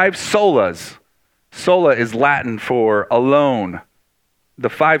with the 5 solas. Sola is Latin for alone. The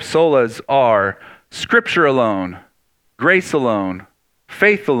 5 solas are Scripture alone, grace alone,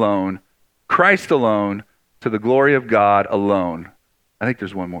 faith alone, Christ alone, to the glory of God alone. I think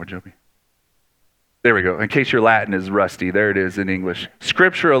there's one more, Joby. There we go. In case your Latin is rusty, there it is in English.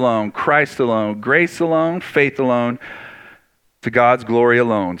 Scripture alone, Christ alone, grace alone, faith alone, to God's glory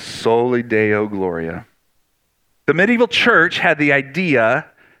alone. Soli Deo Gloria. The medieval church had the idea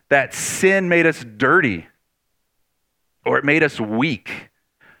that sin made us dirty, or it made us weak,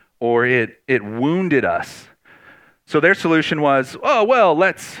 or it wounded us. So their solution was, oh, well,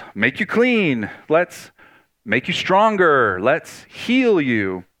 let's make you clean. Let's make you stronger. Let's heal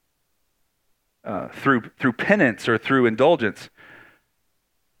you through penance or through indulgence.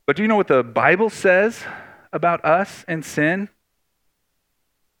 But do you know what the Bible says about us and sin?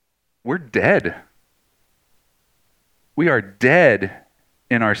 We're dead. We are dead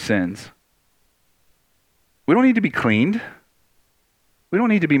in our sins. We don't need to be cleaned. We don't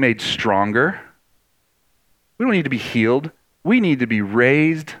need to be made stronger. We don't need to be healed. We need to be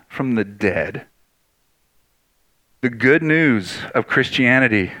raised from the dead. The good news of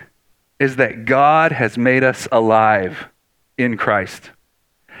Christianity is that God has made us alive in Christ,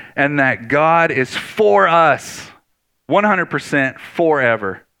 and that God is for us 100%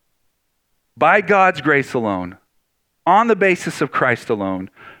 forever. By God's grace alone, on the basis of Christ alone,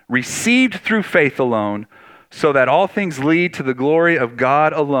 received through faith alone, so that all things lead to the glory of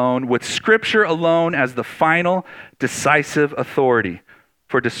God alone, with Scripture alone as the final decisive authority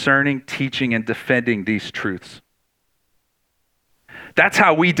for discerning, teaching, and defending these truths. That's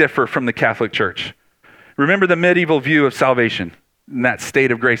how we differ from the Catholic Church. Remember the medieval view of salvation, and that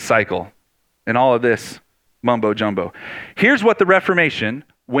state of grace cycle, and all of this mumbo jumbo. Here's what the Reformation,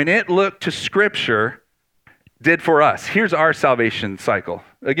 when it looked to Scripture, did for us. Here's our salvation cycle.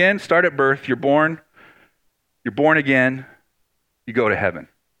 Again, start at birth. You're born again, you go to heaven.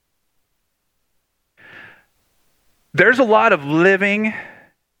 There's a lot of living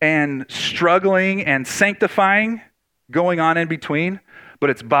and struggling and sanctifying going on in between, but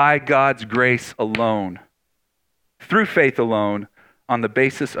it's by God's grace alone, through faith alone, on the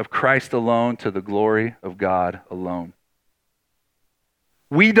basis of Christ alone, to the glory of God alone.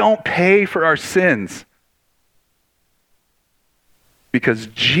 We don't pay for our sins because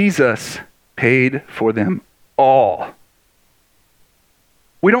Jesus paid for them all.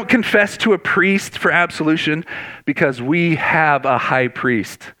 We don't confess to a priest for absolution because we have a high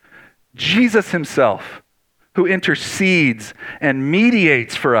priest, Jesus himself, who intercedes and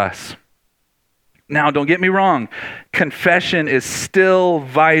mediates for us. Now, don't get me wrong. Confession is still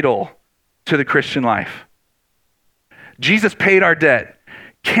vital to the Christian life. Jesus paid our debt,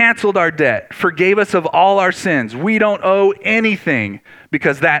 canceled our debt, forgave us of all our sins. We don't owe anything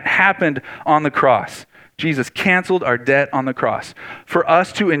because that happened on the cross. Jesus canceled our debt on the cross. For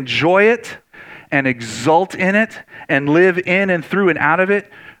us to enjoy it and exult in it and live in and through and out of it,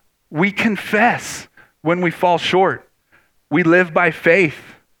 we confess when we fall short. We live by faith.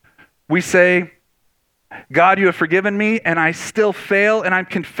 We say, God, you have forgiven me and I still fail, and I'm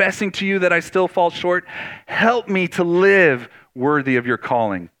confessing to you that I still fall short. Help me to live worthy of your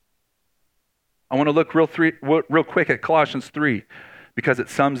calling. I want to look real quick at Colossians 3 because it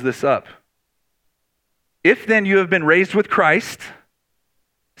sums this up. If then you have been raised with Christ,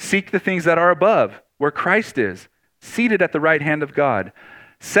 seek the things that are above, where Christ is, seated at the right hand of God.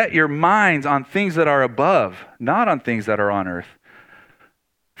 Set your minds on things that are above, not on things that are on earth.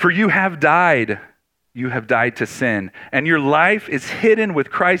 For you have died to sin, and your life is hidden with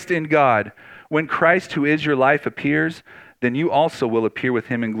Christ in God. When Christ, who is your life, appears, then you also will appear with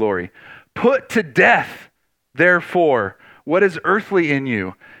him in glory. Put to death, therefore, what is earthly in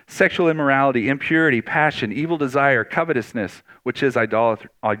you: sexual immorality, impurity, passion, evil desire, covetousness, which is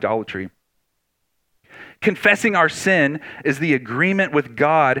idolatry. Confessing our sin is the agreement with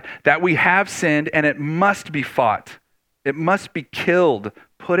God that we have sinned and it must be fought. It must be killed.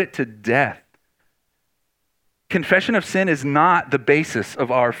 Put it to death. Confession of sin is not the basis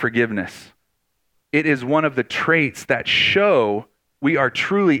of our forgiveness. It is one of the traits that show we are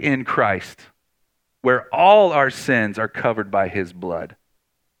truly in Christ, where all our sins are covered by his blood.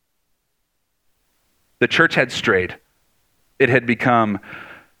 The church had strayed. It had become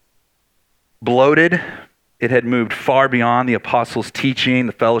bloated. It had moved far beyond the apostles' teaching,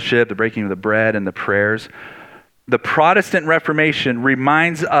 the fellowship, the breaking of the bread, and the prayers. The Protestant Reformation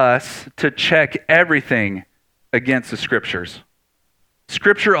reminds us to check everything against the Scriptures.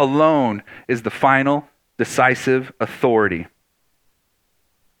 Scripture alone is the final, decisive authority.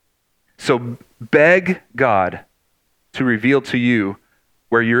 So beg God to reveal to you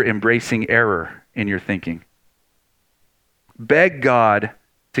where you're embracing error in your thinking. Beg God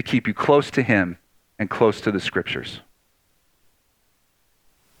to keep you close to Him and close to the Scriptures.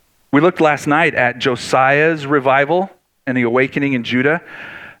 We looked last night at Josiah's revival and the awakening in Judah.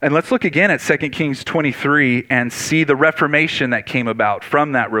 And let's look again at 2 Kings 23 and see the reformation that came about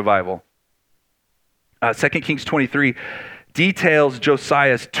from that revival. 2 Kings 23 details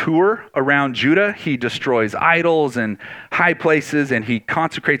Josiah's tour around Judah. He destroys idols and high places, and he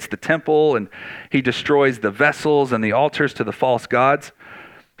consecrates the temple, and he destroys the vessels and the altars to the false gods.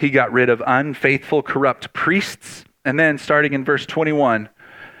 He got rid of unfaithful, corrupt priests. And then starting in verse 21,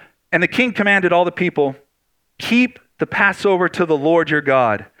 and the king commanded all the people, keep the Passover to the Lord your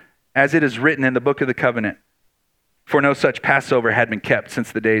God, as it is written in the book of the covenant. For no such Passover had been kept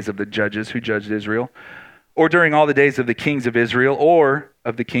since the days of the judges who judged Israel, or during all the days of the kings of Israel, or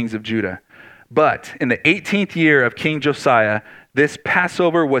of the kings of Judah. But in the 18th year of King Josiah, this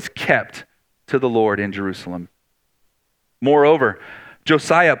Passover was kept to the Lord in Jerusalem. Moreover,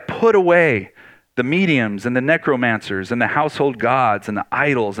 Josiah put away the mediums and the necromancers and the household gods and the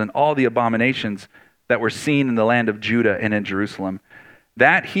idols and all the abominations that were seen in the land of Judah and in Jerusalem,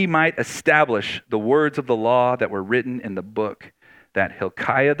 that he might establish the words of the law that were written in the book that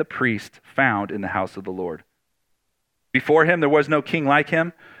Hilkiah the priest found in the house of the Lord. Before him there was no king like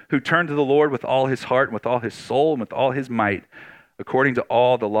him, who turned to the Lord with all his heart and with all his soul and with all his might, according to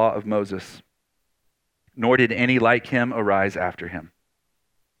all the law of Moses. Nor did any like him arise after him.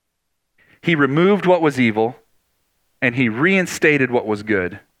 He removed what was evil, and he reinstated what was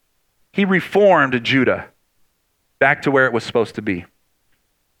good. He reformed Judah back to where it was supposed to be.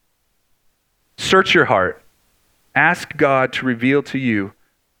 Search your heart. Ask God to reveal to you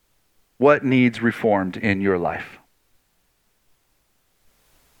what needs reformed in your life.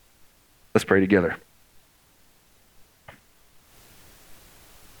 Let's pray together.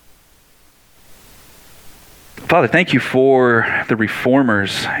 Father, thank you for the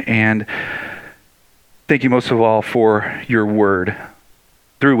reformers, and thank you most of all for your word,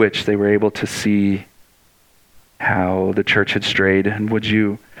 through which they were able to see how the church had strayed. And would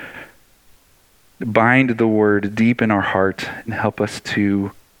you bind the word deep in our heart and help us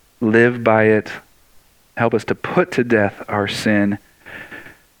to live by it, help us to put to death our sin,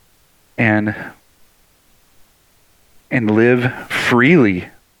 and live freely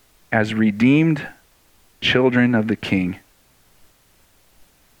as redeemed children of the King.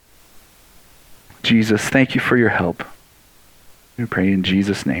 Jesus, thank you for your help. We pray in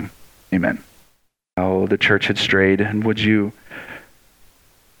Jesus' name. Amen. How the church had strayed, and would you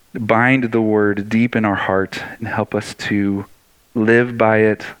bind the word deep in our heart and help us to live by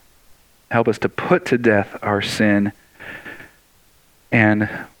it, help us to put to death our sin, and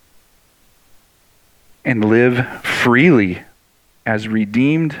live freely as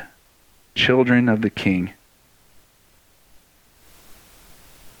redeemed children of the King.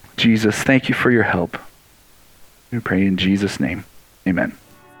 Jesus, thank you for your help. We pray in Jesus' name. Amen.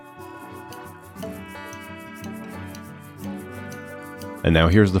 And now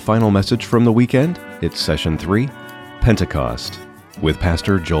here's the final message from the weekend. It's Session 3, Pentecost, with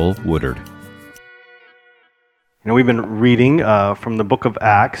Pastor Joel Woodard. You know, we've been reading from the book of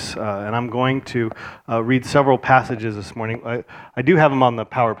Acts, and I'm going to read several passages this morning. I do have them on the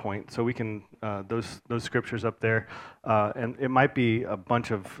PowerPoint, so we can, those scriptures up there, and it might be a bunch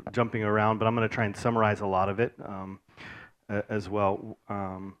of jumping around, but I'm going to try and summarize a lot of it as well.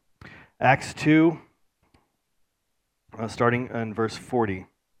 Acts 2, starting in verse 40.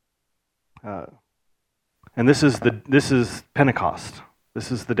 And this is Pentecost.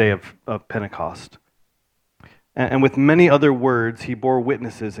 This is the day of Pentecost. And with many other words, he bore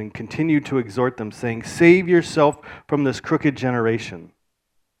witnesses and continued to exhort them, saying, "Save yourself from this crooked generation."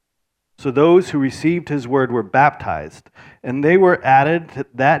 So those who received his word were baptized, and they were added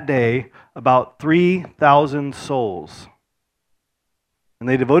that day about 3,000 souls. And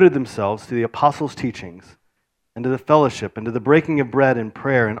they devoted themselves to the apostles' teachings, and to the fellowship, and to the breaking of bread and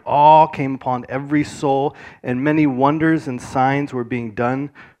prayer, and awe came upon every soul, and many wonders and signs were being done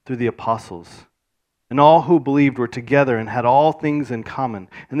through the apostles. And all who believed were together and had all things in common.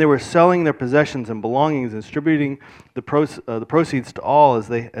 And they were selling their possessions and belongings and distributing the proceeds to all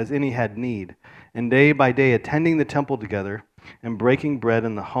as any had need. And day by day, attending the temple together and breaking bread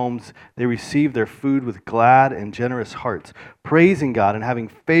in the homes, they received their food with glad and generous hearts, praising God and having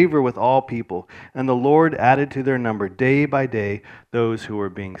favor with all people. And the Lord added to their number day by day those who were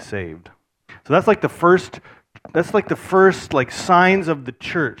being saved. So that's like the first signs of the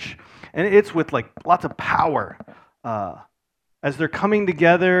church. And it's with like lots of power. As they're coming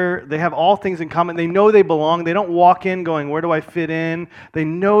together, they have all things in common. They know they belong. They don't walk in going, where do I fit in? They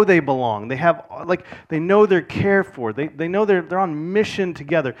know they belong. They know they're cared for. They know they're on mission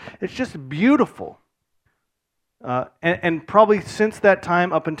together. It's just beautiful. And probably since that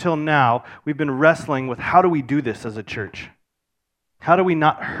time up until now, we've been wrestling with how do we do this as a church? How do we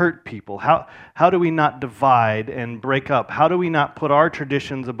not hurt people? How do we not divide and break up? How do we not put our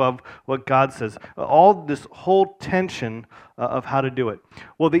traditions above what God says? All this whole tension of how to do it.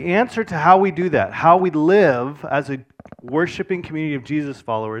 Well, the answer to how we do that, how we live as a worshiping community of Jesus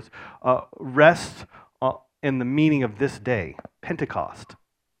followers, rests in the meaning of this day, Pentecost.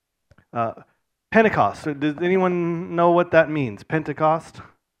 Pentecost. Does anyone know what that means? Pentecost?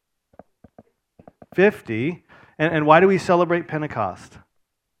 50. And why do we celebrate Pentecost?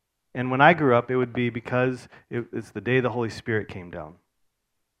 And when I grew up, it would be because it's the day the Holy Spirit came down.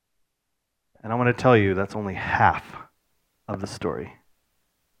 And I want to tell you, that's only half of the story.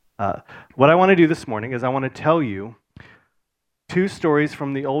 What I want to do this morning is I want to tell you two stories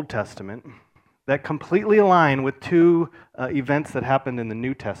from the Old Testament that completely align with two events that happened in the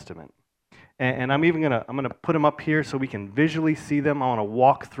New Testament. And I'm gonna put them up here so we can visually see them. I want to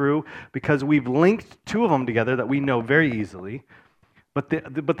walk through because we've linked two of them together that we know very easily, but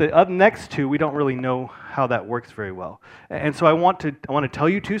the next two we don't really know how that works very well. And so I want to tell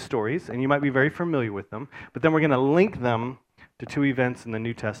you two stories, and you might be very familiar with them. But then we're going to link them to two events in the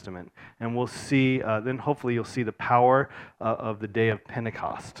New Testament, and we'll see. Then hopefully you'll see the power of the day of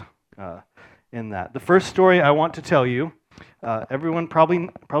Pentecost in that. The first story I want to tell you, everyone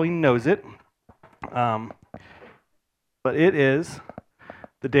probably knows it. But it is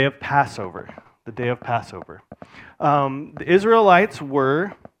the day of Passover. The day of Passover. The Israelites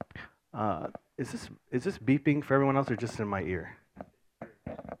were. Is this beeping for everyone else or just in my ear?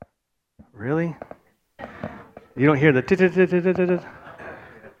 Really? You don't hear the.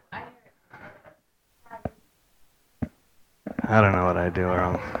 I don't know what I do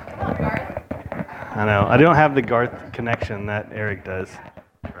wrong. I know. I don't have the Garth connection that Eric does.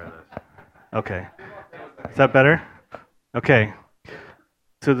 Okay. Is that better? Okay.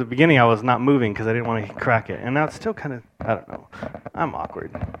 So at the beginning I was not moving because I didn't want to crack it. And now it's still kind of, I don't know. I'm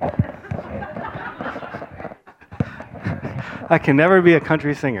awkward. I can never be a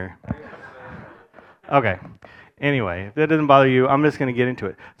country singer. Okay. Anyway, if that doesn't bother you, I'm just going to get into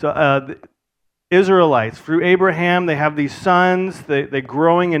it. So the Israelites, through Abraham, they have these sons. They're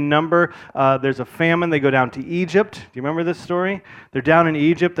growing in number. There's a famine. They go down to Egypt. Do you remember this story? They're down in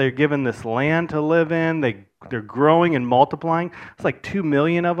Egypt. They're given this land to live in. They're growing and multiplying. It's like 2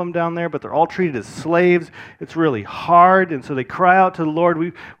 million of them down there, but they're all treated as slaves. It's really hard, and so they cry out to the Lord,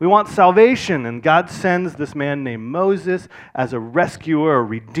 we want salvation, and God sends this man named Moses as a rescuer, a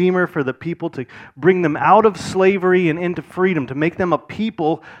redeemer for the people to bring them out of slavery and into freedom, to make them a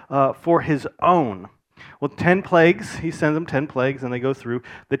people for his own. Well, 10 plagues, he sends them 10 plagues, and they go through.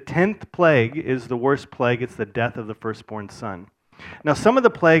 The 10th plague is the worst plague. It's the death of the firstborn son. Now, some of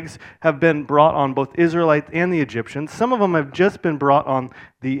the plagues have been brought on both Israelites and the Egyptians. Some of them have just been brought on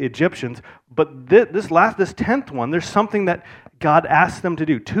the Egyptians. But this 10th one, there's something that God asked them to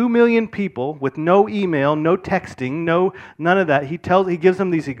do. 2 million people with no email, no texting, none of that. He gives them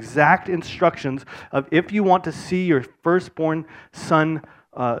these exact instructions of if you want to see your firstborn son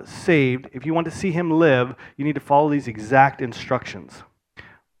saved, if you want to see him live, you need to follow these exact instructions.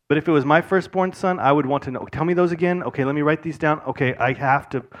 But if it was my firstborn son, I would want to know, tell me those again. Okay, let me write these down. Okay, I have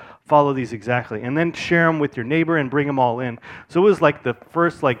to follow these exactly. And then share them with your neighbor and bring them all in. So it was like the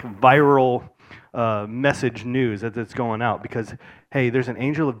first viral message news that's going out because, hey, there's an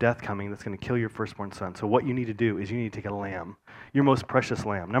angel of death coming that's going to kill your firstborn son. So what you need to do is you need to take a lamb, your most precious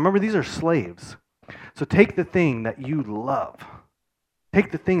lamb. Now remember, these are slaves. So take the thing that you love.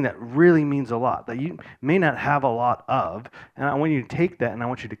 Take the thing that really means a lot, that you may not have a lot of, and I want you to take that, and I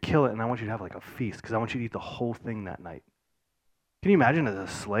want you to kill it, and I want you to have a feast, because I want you to eat the whole thing that night. Can you imagine as a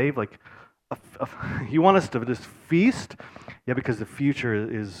slave, you want us to just feast? Yeah, because the future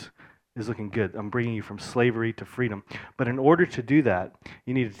is looking good. I'm bringing you from slavery to freedom. But in order to do that,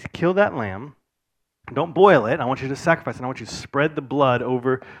 you need to kill that lamb. Don't boil it. I want you to sacrifice it. I want you to spread the blood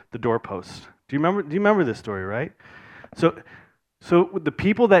over the doorpost. Do you remember this story, right? So the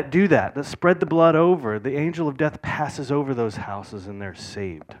people that do that spread the blood over, the angel of death passes over those houses and they're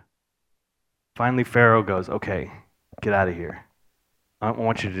saved. Finally, Pharaoh goes, okay, get out of here. I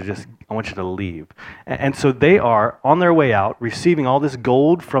want you to leave. And so they are on their way out, receiving all this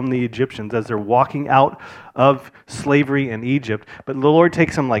gold from the Egyptians as they're walking out of slavery in Egypt. But the Lord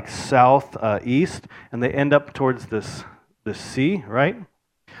takes them like southeast, and they end up towards this sea, right?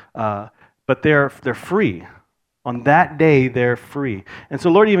 But they're free. On that day, they're free. And so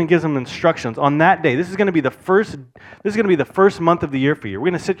the Lord even gives them instructions. On that day, this is going to be the first month of the year for you. We're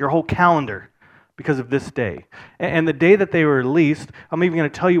going to set your whole calendar because of this day. And the day that they were released, I'm even going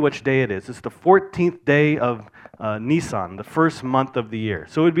to tell you which day it is. It's the 14th day of Nisan, the first month of the year.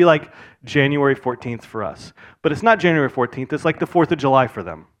 So it would be like January 14th for us. But it's not January 14th. It's like the 4th of July for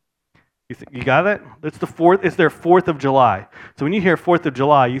them. You got it? It's the 4th. It's their 4th of July. So when you hear 4th of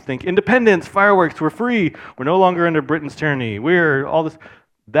July, you think independence, fireworks, we're free. We're no longer under Britain's tyranny. We're all this.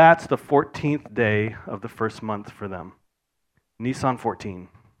 That's the 14th day of the first month for them. Nisan 14.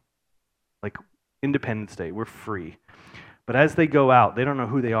 Like Independence Day, we're free. But as they go out, they don't know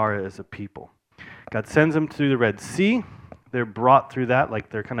who they are as a people. God sends them through the Red Sea. They're brought through that,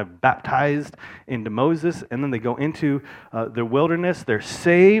 like they're kind of baptized into Moses, and then they go into the wilderness. They're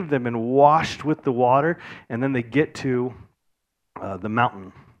saved. They've been washed with the water, and then they get to the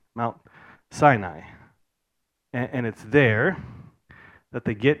mountain, Mount Sinai. And it's there that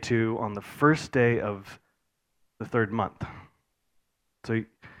they get to on the first day of the third month. So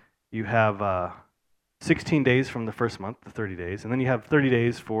you have 16 days from the first month, the 30 days, and then you have 30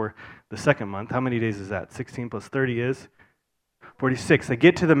 days for the second month. How many days is that? 16 plus 30 is 46. They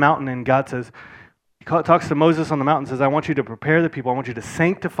get to the mountain, and God says, He talks to Moses on the mountain and says, I want you to prepare the people. I want you to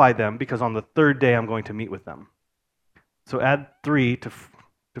sanctify them because on the third day I'm going to meet with them. So add 3 to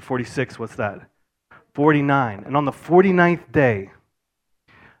 46. What's that? 49. And on the 49th day,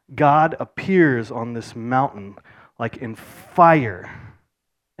 God appears on this mountain like in fire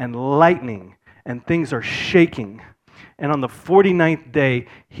and lightning, and things are shaking. And on the 49th day,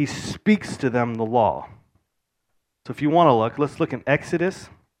 He speaks to them the law. So if you want to look, let's look in Exodus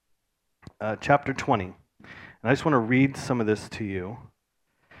chapter 20. And I just want to read some of this to you.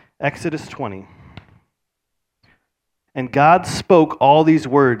 Exodus 20. And God spoke all these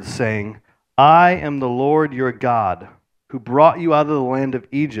words, saying, I am the Lord your God, who brought you out of the land of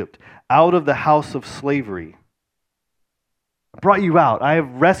Egypt, out of the house of slavery. I brought you out. I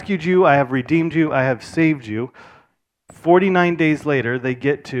have rescued you. I have redeemed you. I have saved you. 49 days later, they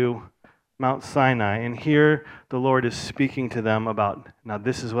get to Mount Sinai, and here the Lord is speaking to them about, now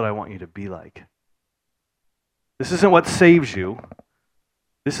this is what I want you to be like. This isn't what saves you.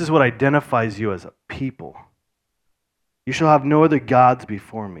 This is what identifies you as a people. You shall have no other gods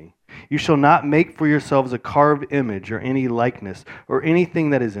before me. You shall not make for yourselves a carved image or any likeness or anything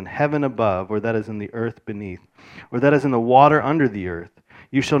that is in heaven above or that is in the earth beneath or that is in the water under the earth.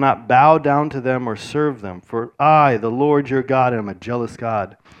 You shall not bow down to them or serve them, for I, the Lord your God, am a jealous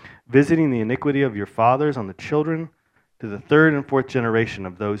God, visiting the iniquity of your fathers on the children to the third and fourth generation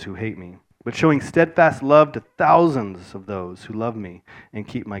of those who hate me, but showing steadfast love to thousands of those who love me and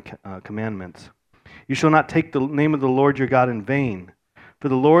keep my commandments. You shall not take the name of the Lord your God in vain, for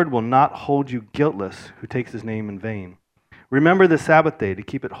the Lord will not hold you guiltless who takes his name in vain. Remember the Sabbath day to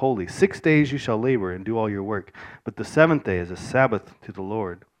keep it holy. 6 days you shall labor and do all your work, but the seventh day is a Sabbath to the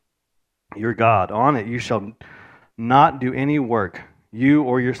Lord your God. On it you shall not do any work, you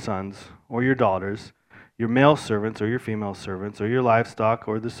or your sons or your daughters, your male servants or your female servants, or your livestock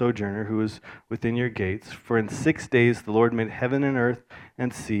or the sojourner who is within your gates. For in 6 days the Lord made heaven and earth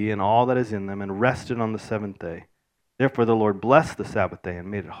and sea and all that is in them, and rested on the seventh day. Therefore the Lord blessed the Sabbath day and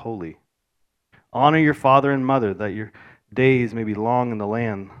made it holy. Honor your father and mother, that your days may be long in the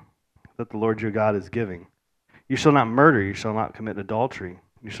land that the Lord your God is giving. You shall not murder, you shall not commit adultery,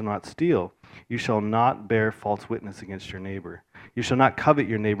 you shall not steal, you shall not bear false witness against your neighbor. You shall not covet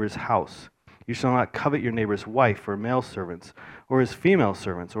your neighbor's house. You shall not covet your neighbor's wife or male servants, or his female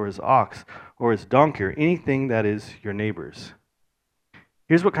servants, or his ox, or his donkey, or anything that is your neighbor's.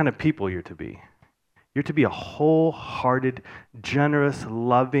 Here's what kind of people you're to be. You're to be a wholehearted, generous,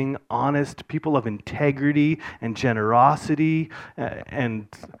 loving, honest, people of integrity and generosity, and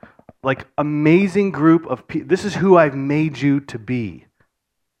like amazing group of people. This is who I've made you to be.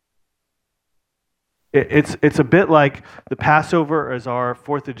 It's a bit like the Passover is our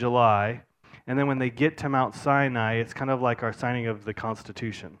 4th of July, and then when they get to Mount Sinai, it's kind of like our signing of the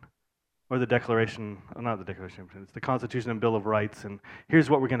Constitution, or the Declaration, not the Declaration, it's the Constitution and Bill of Rights, and here's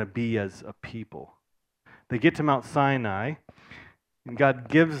what we're going to be as a people. They get to Mount Sinai, and God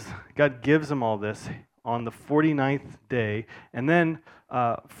gives them all this on the 49th day, and then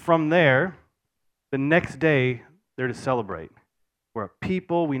from there, the next day, they're to celebrate. We're a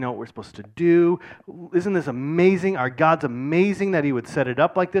people. We know what we're supposed to do. Isn't this amazing? Our God's amazing that he would set it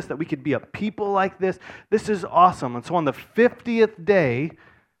up like this, that we could be a people like this. This is awesome. And so on the 50th day,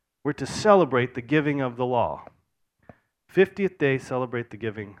 we're to celebrate the giving of the law. 50th day, celebrate the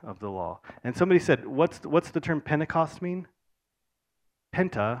giving of the law. And somebody said, what's the term Pentecost mean?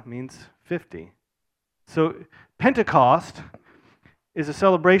 Penta means 50. So Pentecost is a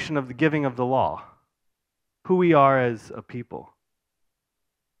celebration of the giving of the law, who we are as a people.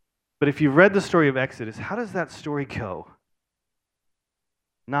 But if you've read the story of Exodus, how does that story go?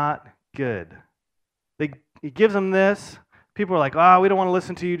 Not good. He gives them this. People are like, we don't want to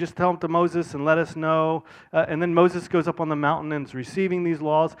listen to you. Just tell them to Moses and let us know. And then Moses goes up on the mountain and is receiving these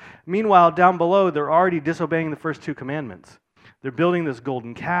laws. Meanwhile, down below, they're already disobeying the first 2 commandments. They're building this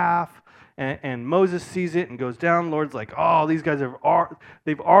golden calf, and Moses sees it and goes down. Lord's like, these guys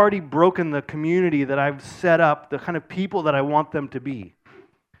they've already broken the community that I've set up, the kind of people that I want them to be.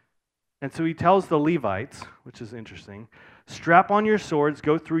 And so he tells the Levites, which is interesting, strap on your swords,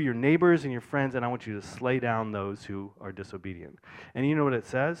 go through your neighbors and your friends, and I want you to slay down those who are disobedient. And you know what it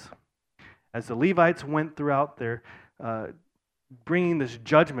says? As the Levites went throughout their bringing this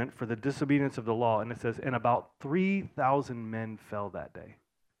judgment for the disobedience of the law, and it says, and about 3,000 men fell that day.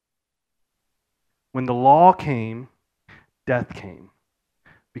 When the law came, death came,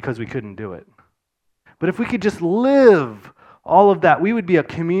 because we couldn't do it. But if we could just live all of that, we would be a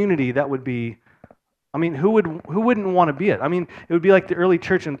community that would be, who wouldn't want to be it? It would be like the early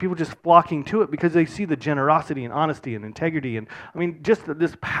church and people just flocking to it because they see the generosity and honesty and integrity and, just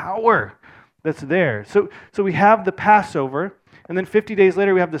this power that's there. So we have the Passover, and then 50 days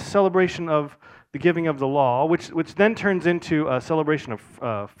later we have the celebration of the giving of the law, which then turns into a celebration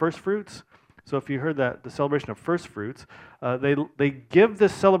of first fruits. So if you heard that, the celebration of first fruits, they give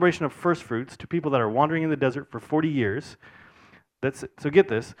this celebration of first fruits to people that are wandering in the desert for 40 years. So get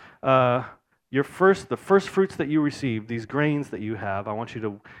this, the first fruits that you receive, these grains that you have, I want you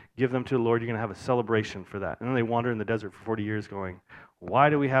to give them to the Lord. You're going to have a celebration for that. And then they wander in the desert for 40 years going,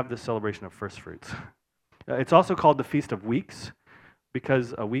 why do we have this celebration of first fruits? It's also called the Feast of Weeks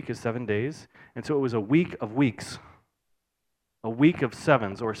because a week is 7 days. And so it was a week of weeks, a week of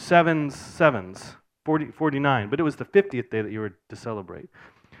sevens, or sevens, 49. But it was the 50th day that you were to celebrate.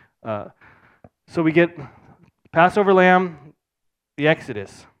 So we get Passover lamb, the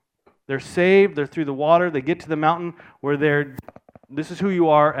Exodus. They're saved, they're through the water, they get to the mountain where this is who you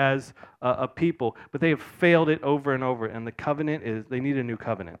are as a people, but they have failed it over and over, and the covenant is, they need a new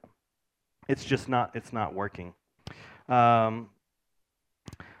covenant. It's not working.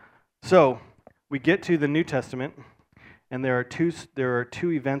 So we get to the New Testament, and there are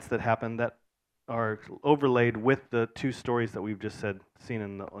two events that happen that are overlaid with the 2 stories that we've just seen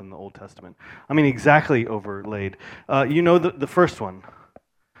in the Old Testament. Exactly overlaid. The first one.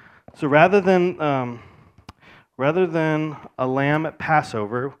 So rather than a lamb at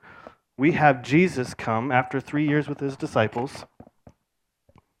Passover, we have Jesus come after 3 years with his disciples.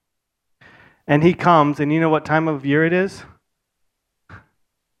 And he comes, and you know what time of year it is?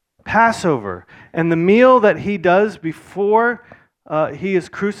 Passover. And the meal that he does before he is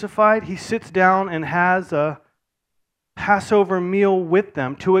crucified, he sits down and has a Passover meal with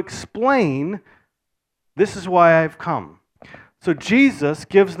them to explain, this is why I've come. So Jesus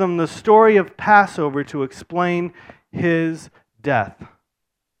gives them the story of Passover to explain his death.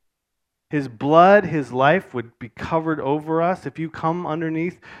 His blood, his life would be covered over us. If you come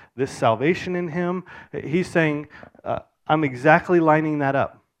underneath this salvation in him, he's saying, I'm exactly lining that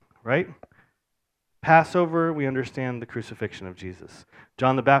up, right? Passover, we understand the crucifixion of Jesus.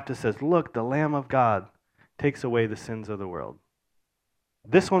 John the Baptist says, look, the Lamb of God takes away the sins of the world.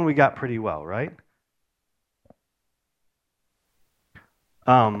 This one we got pretty well, right?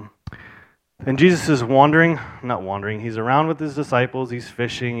 And Jesus is he's around with his disciples, he's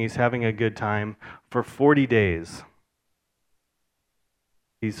fishing, he's having a good time for 40 days.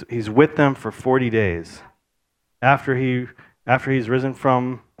 He's with them for 40 days. After he's risen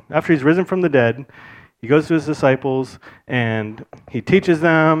from the dead, he goes to his disciples and he teaches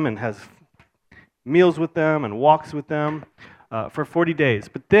them and has meals with them and walks with them for 40 days.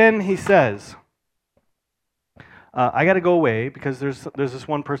 But then he says, I got to go away because there's this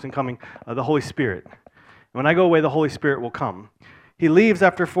one person coming, the Holy Spirit. And when I go away, the Holy Spirit will come. He leaves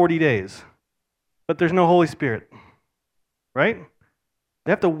after 40 days, but there's no Holy Spirit, right?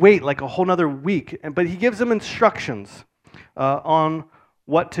 They have to wait like a whole nother week. But he gives them instructions on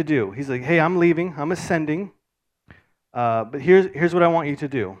what to do. He's like, hey, I'm leaving. I'm ascending. But here's what I want you to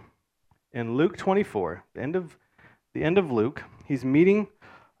do. In Luke 24, the end of Luke, he's meeting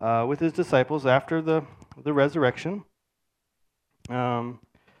with his disciples after the resurrection.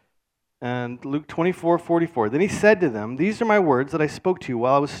 And Luke 24:44. Then he said to them, "These are my words that I spoke to you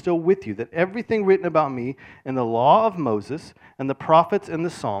while I was still with you, that everything written about me in the law of Moses and the prophets and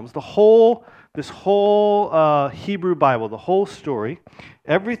the Psalms, this whole Hebrew Bible, the whole story,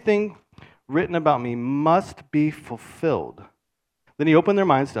 everything written about me must be fulfilled." Then he opened their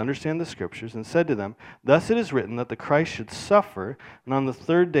minds to understand the Scriptures and said to them, "Thus it is written that the Christ should suffer and on the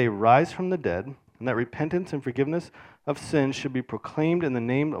third day rise from the dead, and that repentance and forgiveness of sins should be proclaimed in the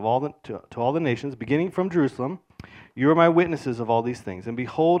name of to all the nations, beginning from Jerusalem. You are my witnesses of all these things. And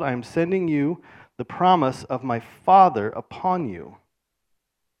behold, I am sending you the promise of my Father upon you."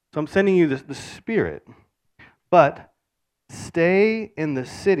 So I'm sending you the Spirit. But stay in the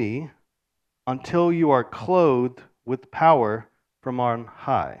city until you are clothed with power from on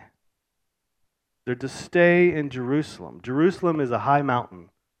high. They're to stay in Jerusalem. Jerusalem is a high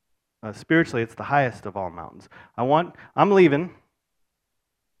mountain. Spiritually, it's the highest of all mountains. I'm leaving.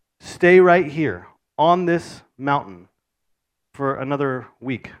 Stay right here on this mountain for another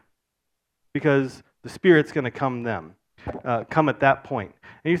week, because the Spirit's going to come at that point.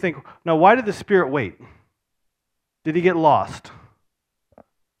 And you think, now, why did the Spirit wait? Did he get lost?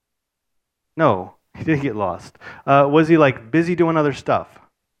 No, he didn't get lost. Was he busy doing other stuff?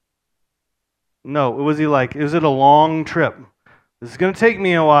 No. Was it a long trip? This is going to take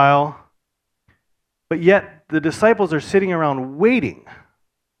me a while. But yet, the disciples are sitting around waiting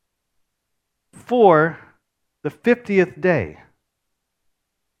for the 50th day.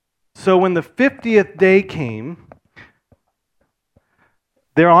 So when the 50th day came,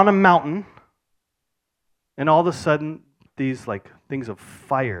 they're on a mountain, and all of a sudden, these things of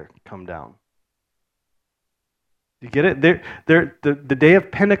fire come down. You get it? The day of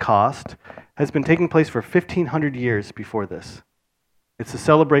Pentecost has been taking place for 1,500 years before this. It's the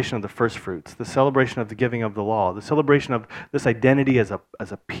celebration of the first fruits, the celebration of the giving of the law, the celebration of this identity as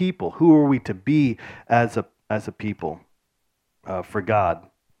a people. Who are we to be as a people for God?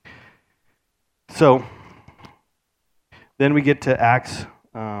 So then we get to Acts.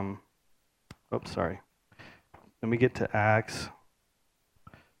 Then we get to Acts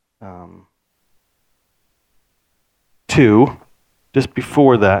 2, just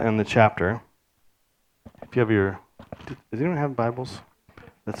before that in the chapter. If you have does anyone have Bibles?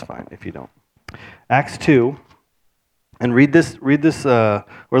 That's fine if you don't. Acts 2, and read this, or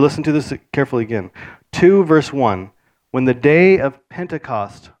listen to this carefully again. 2 verse 1, when the day of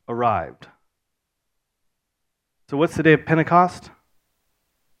Pentecost arrived. So what's the day of Pentecost?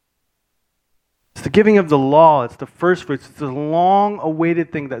 It's the giving of the law. It's the first fruits. It's a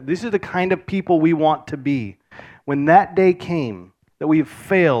long-awaited thing. That these are the kind of people we want to be. When that day came, that we've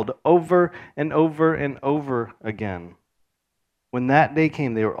failed over and over and over again. When that day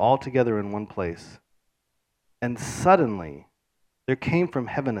came, they were all together in one place. And suddenly, there came from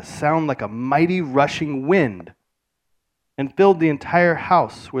heaven a sound like a mighty rushing wind, and filled the entire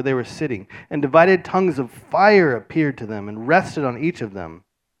house where they were sitting. And divided tongues of fire appeared to them and rested on each of them.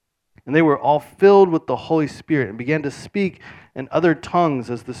 And they were all filled with the Holy Spirit and began to speak in other tongues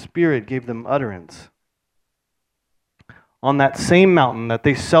as the Spirit gave them utterance. On that same mountain that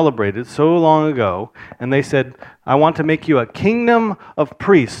they celebrated so long ago, and they said, "I want to make you a kingdom of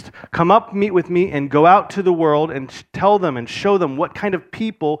priests. Come up, meet with me, and go out to the world and tell them and show them what kind of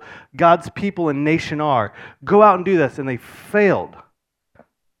people God's people and nation are. Go out and do this." And they failed.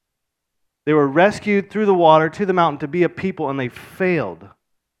 They were rescued through the water to the mountain to be a people, and they failed.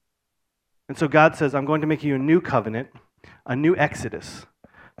 And so God says, "I'm going to make you a new covenant, a new Exodus."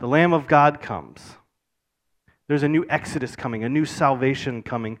 The Lamb of God comes. There's a new Exodus coming, a new salvation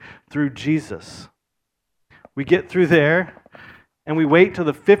coming through Jesus. We get through there, and we wait till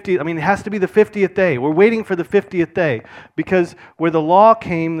the 50th. It has to be the 50th day. We're waiting for the 50th day, because where the law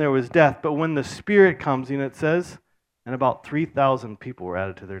came, there was death. But when the Spirit comes, it says, and about 3,000 people were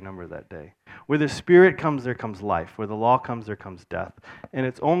added to their number that day. Where the Spirit comes, there comes life. Where the law comes, there comes death. And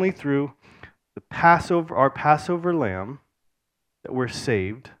it's only through the Passover, our Passover lamb, that we're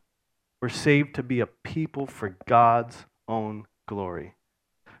saved. We're saved to be a people for God's own glory.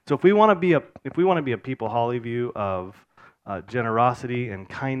 So if we want to be a people, Hollyview, of generosity and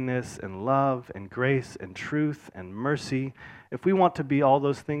kindness and love and grace and truth and mercy, if we want to be all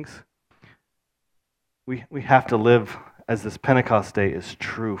those things, we have to live as this Pentecost day is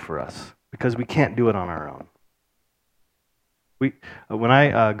true for us, because we can't do it on our own. When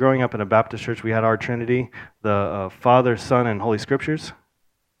I growing up in a Baptist church, we had our Trinity, the Father, Son, and Holy Scriptures.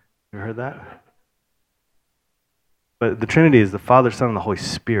 You ever heard that? But the Trinity is the Father, Son, and the Holy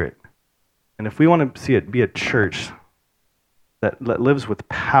Spirit. And if we want to see it be a church that lives with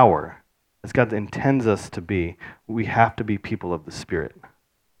power, as God intends us to be, we have to be people of the Spirit,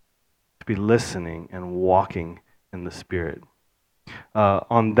 to be listening and walking in the Spirit.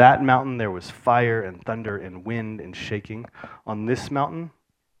 On that mountain, there was fire and thunder and wind and shaking. On this mountain,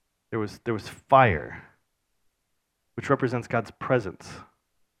 there was fire, which represents God's presence.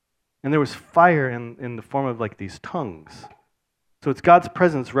 And there was fire in the form of like these tongues. So it's God's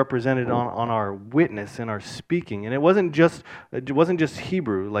presence represented on our witness and our speaking. And it wasn't just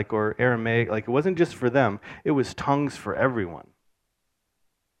Hebrew or Aramaic, it wasn't just for them. It was tongues for everyone.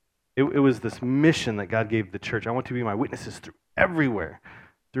 It was this mission that God gave the church. I want to be my witnesses through everywhere,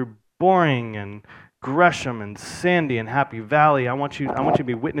 through Boring and Gresham and Sandy and Happy Valley. I want you to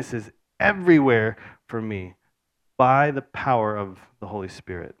be witnesses everywhere for me by the power of the Holy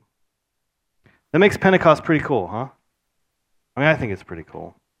Spirit. That makes Pentecost pretty cool, huh? I think it's pretty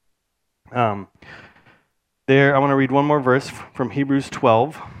cool. I want to read one more verse from Hebrews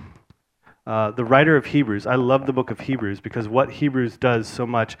 12. The writer of Hebrews, I love the book of Hebrews because what Hebrews does so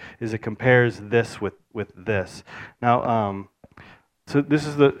much is it compares this with this. Now, so this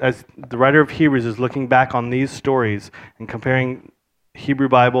is as the writer of Hebrews is looking back on these stories and comparing Hebrew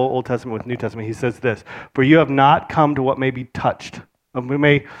Bible, Old Testament with New Testament. He says this: "For you have not come to what may be touched, a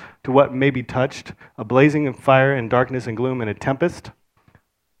blazing of fire and darkness and gloom and a tempest,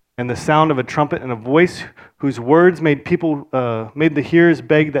 and the sound of a trumpet and a voice whose words made the hearers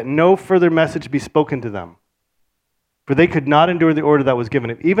beg that no further message be spoken to them. For they could not endure the order that was given.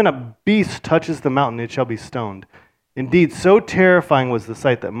 If even a beast touches the mountain, it shall be stoned. Indeed, so terrifying was the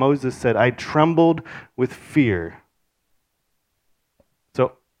sight that Moses said, I trembled with fear."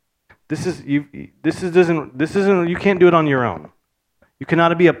 So you can't do it on your own. You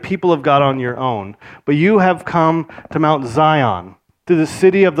cannot be a people of God on your own, but you have come to Mount Zion, to the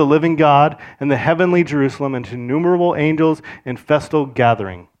city of the living God and the heavenly Jerusalem, and to innumerable angels in festal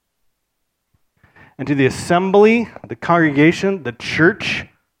gathering, and to the assembly, the congregation, the church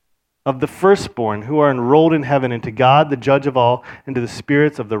of the firstborn who are enrolled in heaven, and to God, the judge of all, and to the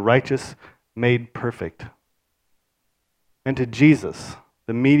spirits of the righteous made perfect, and to Jesus,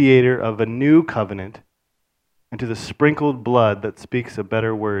 the mediator of a new covenant, and to the sprinkled blood that speaks a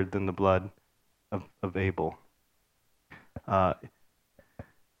better word than the blood of Abel.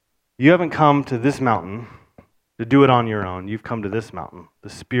 You haven't come to this mountain to do it on your own. You've come to this mountain, the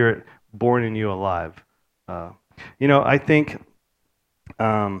Spirit born in you alive. I think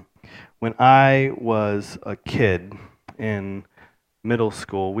when I was a kid in middle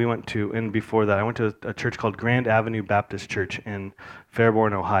school, and before that, I went to a church called Grand Avenue Baptist Church in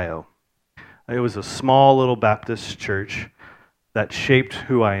Fairborn, Ohio. It was a small little Baptist church that shaped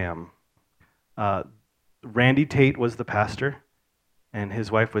who I am. Randy Tate was the pastor, and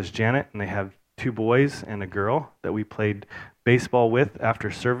his wife was Janet, and they have 2 boys and a girl that we played baseball with after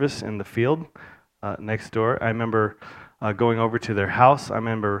service in the field next door. I remember going over to their house. I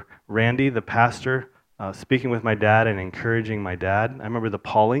remember Randy, the pastor, speaking with my dad and encouraging my dad. I remember the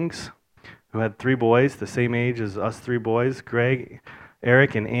Paulings, who had 3 boys, the same age as us 3 boys, Greg,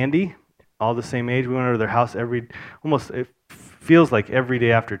 Eric, and Andy, all the same age. We went over to their house it feels like every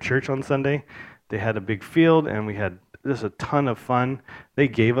day after church on Sunday. They had a big field, and we had just a ton of fun. They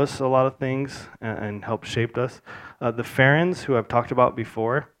gave us a lot of things and helped shape us. The Farrens, who I've talked about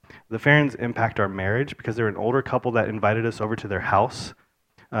before, the Farrens impact our marriage because they're an older couple that invited us over to their house.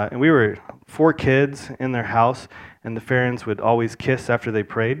 And we were 4 kids in their house, and the Farrens would always kiss after they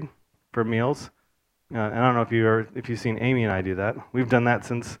prayed for meals. And I don't know if you've seen Amy and I do that. We've done that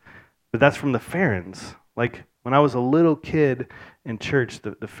but that's from the Farrens. Like when I was a little kid in church,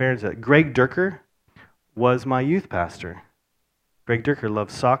 the Farrens, Greg Durker was my youth pastor. Greg Durker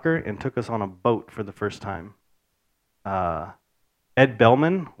loved soccer and took us on a boat for the first time. Ed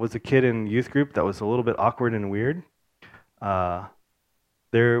Bellman was a kid in youth group that was a little bit awkward and weird.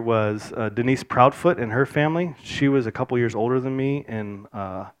 There was Denise Proudfoot and her family. She was a couple years older than me, and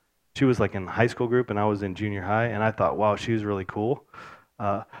she was like in high school group, and I was in junior high, and I thought, wow, she was really cool.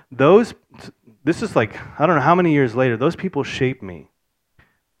 This is like, I don't know how many years later, those people shaped me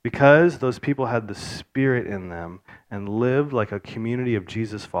because those people had the Spirit in them and lived like a community of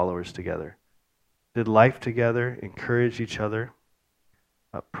Jesus followers together. Did life together, encouraged each other,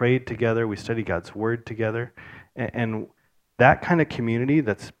 prayed together, we studied God's Word together. And that kind of community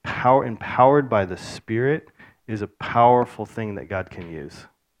that's empowered by the Spirit is a powerful thing that God can use.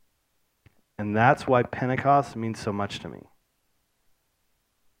 And that's why Pentecost means so much to me.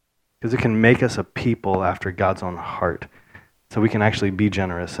 Because it can make us a people after God's own heart. So we can actually be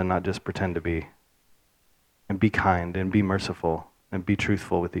generous and not just pretend to be. And be kind and be merciful and be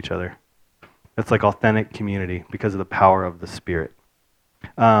truthful with each other. That's like authentic community because of the power of the Spirit.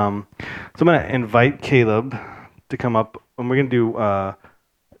 So I'm going to invite Caleb to come up, and we're going to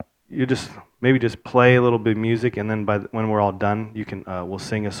do, maybe just play a little bit of music, and then when we're all done, we'll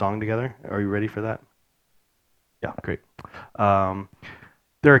sing a song together. Are you ready for that? Yeah, great.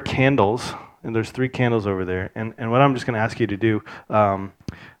 There are candles, and there's 3 candles over there, and what I'm just going to ask you to do,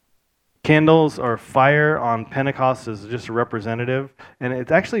 candles or fire on Pentecost is just a representative, and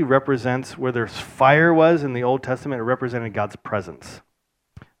it actually represents where there's fire was in the Old Testament. It represented God's presence.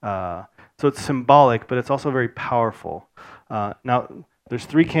 So it's symbolic, but it's also very powerful. Now, there's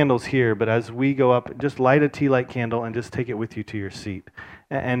 3 candles here, but as we go up, just light a tea light candle and just take it with you to your seat.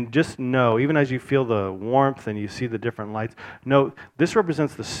 And just know, even as you feel the warmth and you see the different lights, know this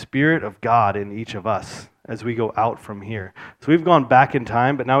represents the Spirit of God in each of us as we go out from here. So we've gone back in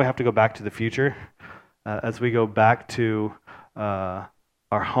time, but now we have to go back to the future as we go back to our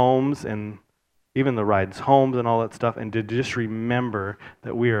homes and even the rides homes and all that stuff, and to just remember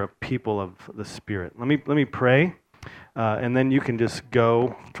that we are a people of the Spirit. Let me pray, and then you can just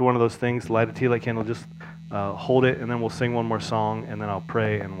go to one of those things, light a tea light candle, just hold it, and then we'll sing one more song, and then I'll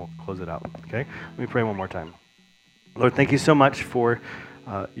pray, and we'll close it out. Okay? Let me pray one more time. Lord, thank you so much for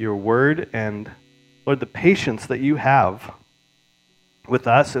your word, and Lord, the patience that you have with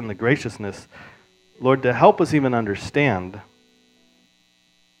us and the graciousness, Lord, to help us even understand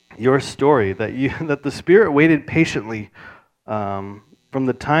your story, that the Spirit waited patiently from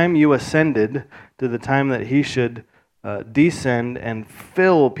the time you ascended to the time that he should descend and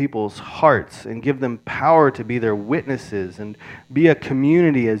fill people's hearts and give them power to be their witnesses and be a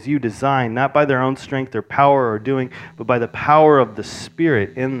community as you designed, not by their own strength or power or doing, but by the power of the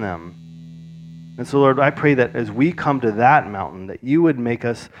Spirit in them. And so, Lord, I pray that as we come to that mountain, that you would make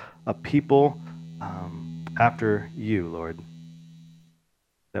us a people after you, Lord.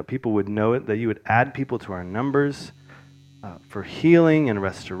 That people would know it, that you would add people to our numbers for healing and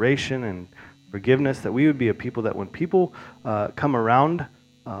restoration and forgiveness, that we would be a people that when people come around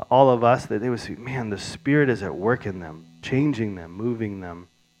all of us, that they would see, man, the Spirit is at work in them, changing them, moving them,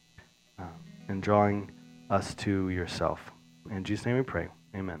 and drawing us to yourself. In Jesus' name we pray.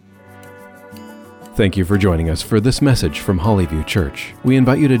 Amen. Thank you for joining us for this message from Hollyview Church. We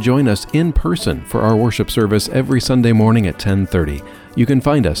invite you to join us in person for our worship service every Sunday morning at 10:30. You can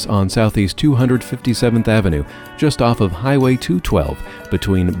find us on Southeast 257th Avenue, just off of Highway 212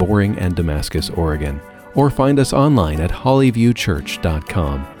 between Boring and Damascus, Oregon. Or find us online at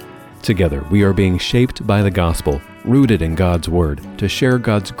hollyviewchurch.com. Together, we are being shaped by the gospel, rooted in God's Word, to share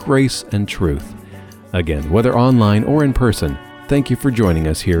God's grace and truth. Again, whether online or in person, thank you for joining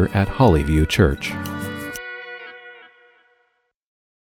us here at Hollyview Church.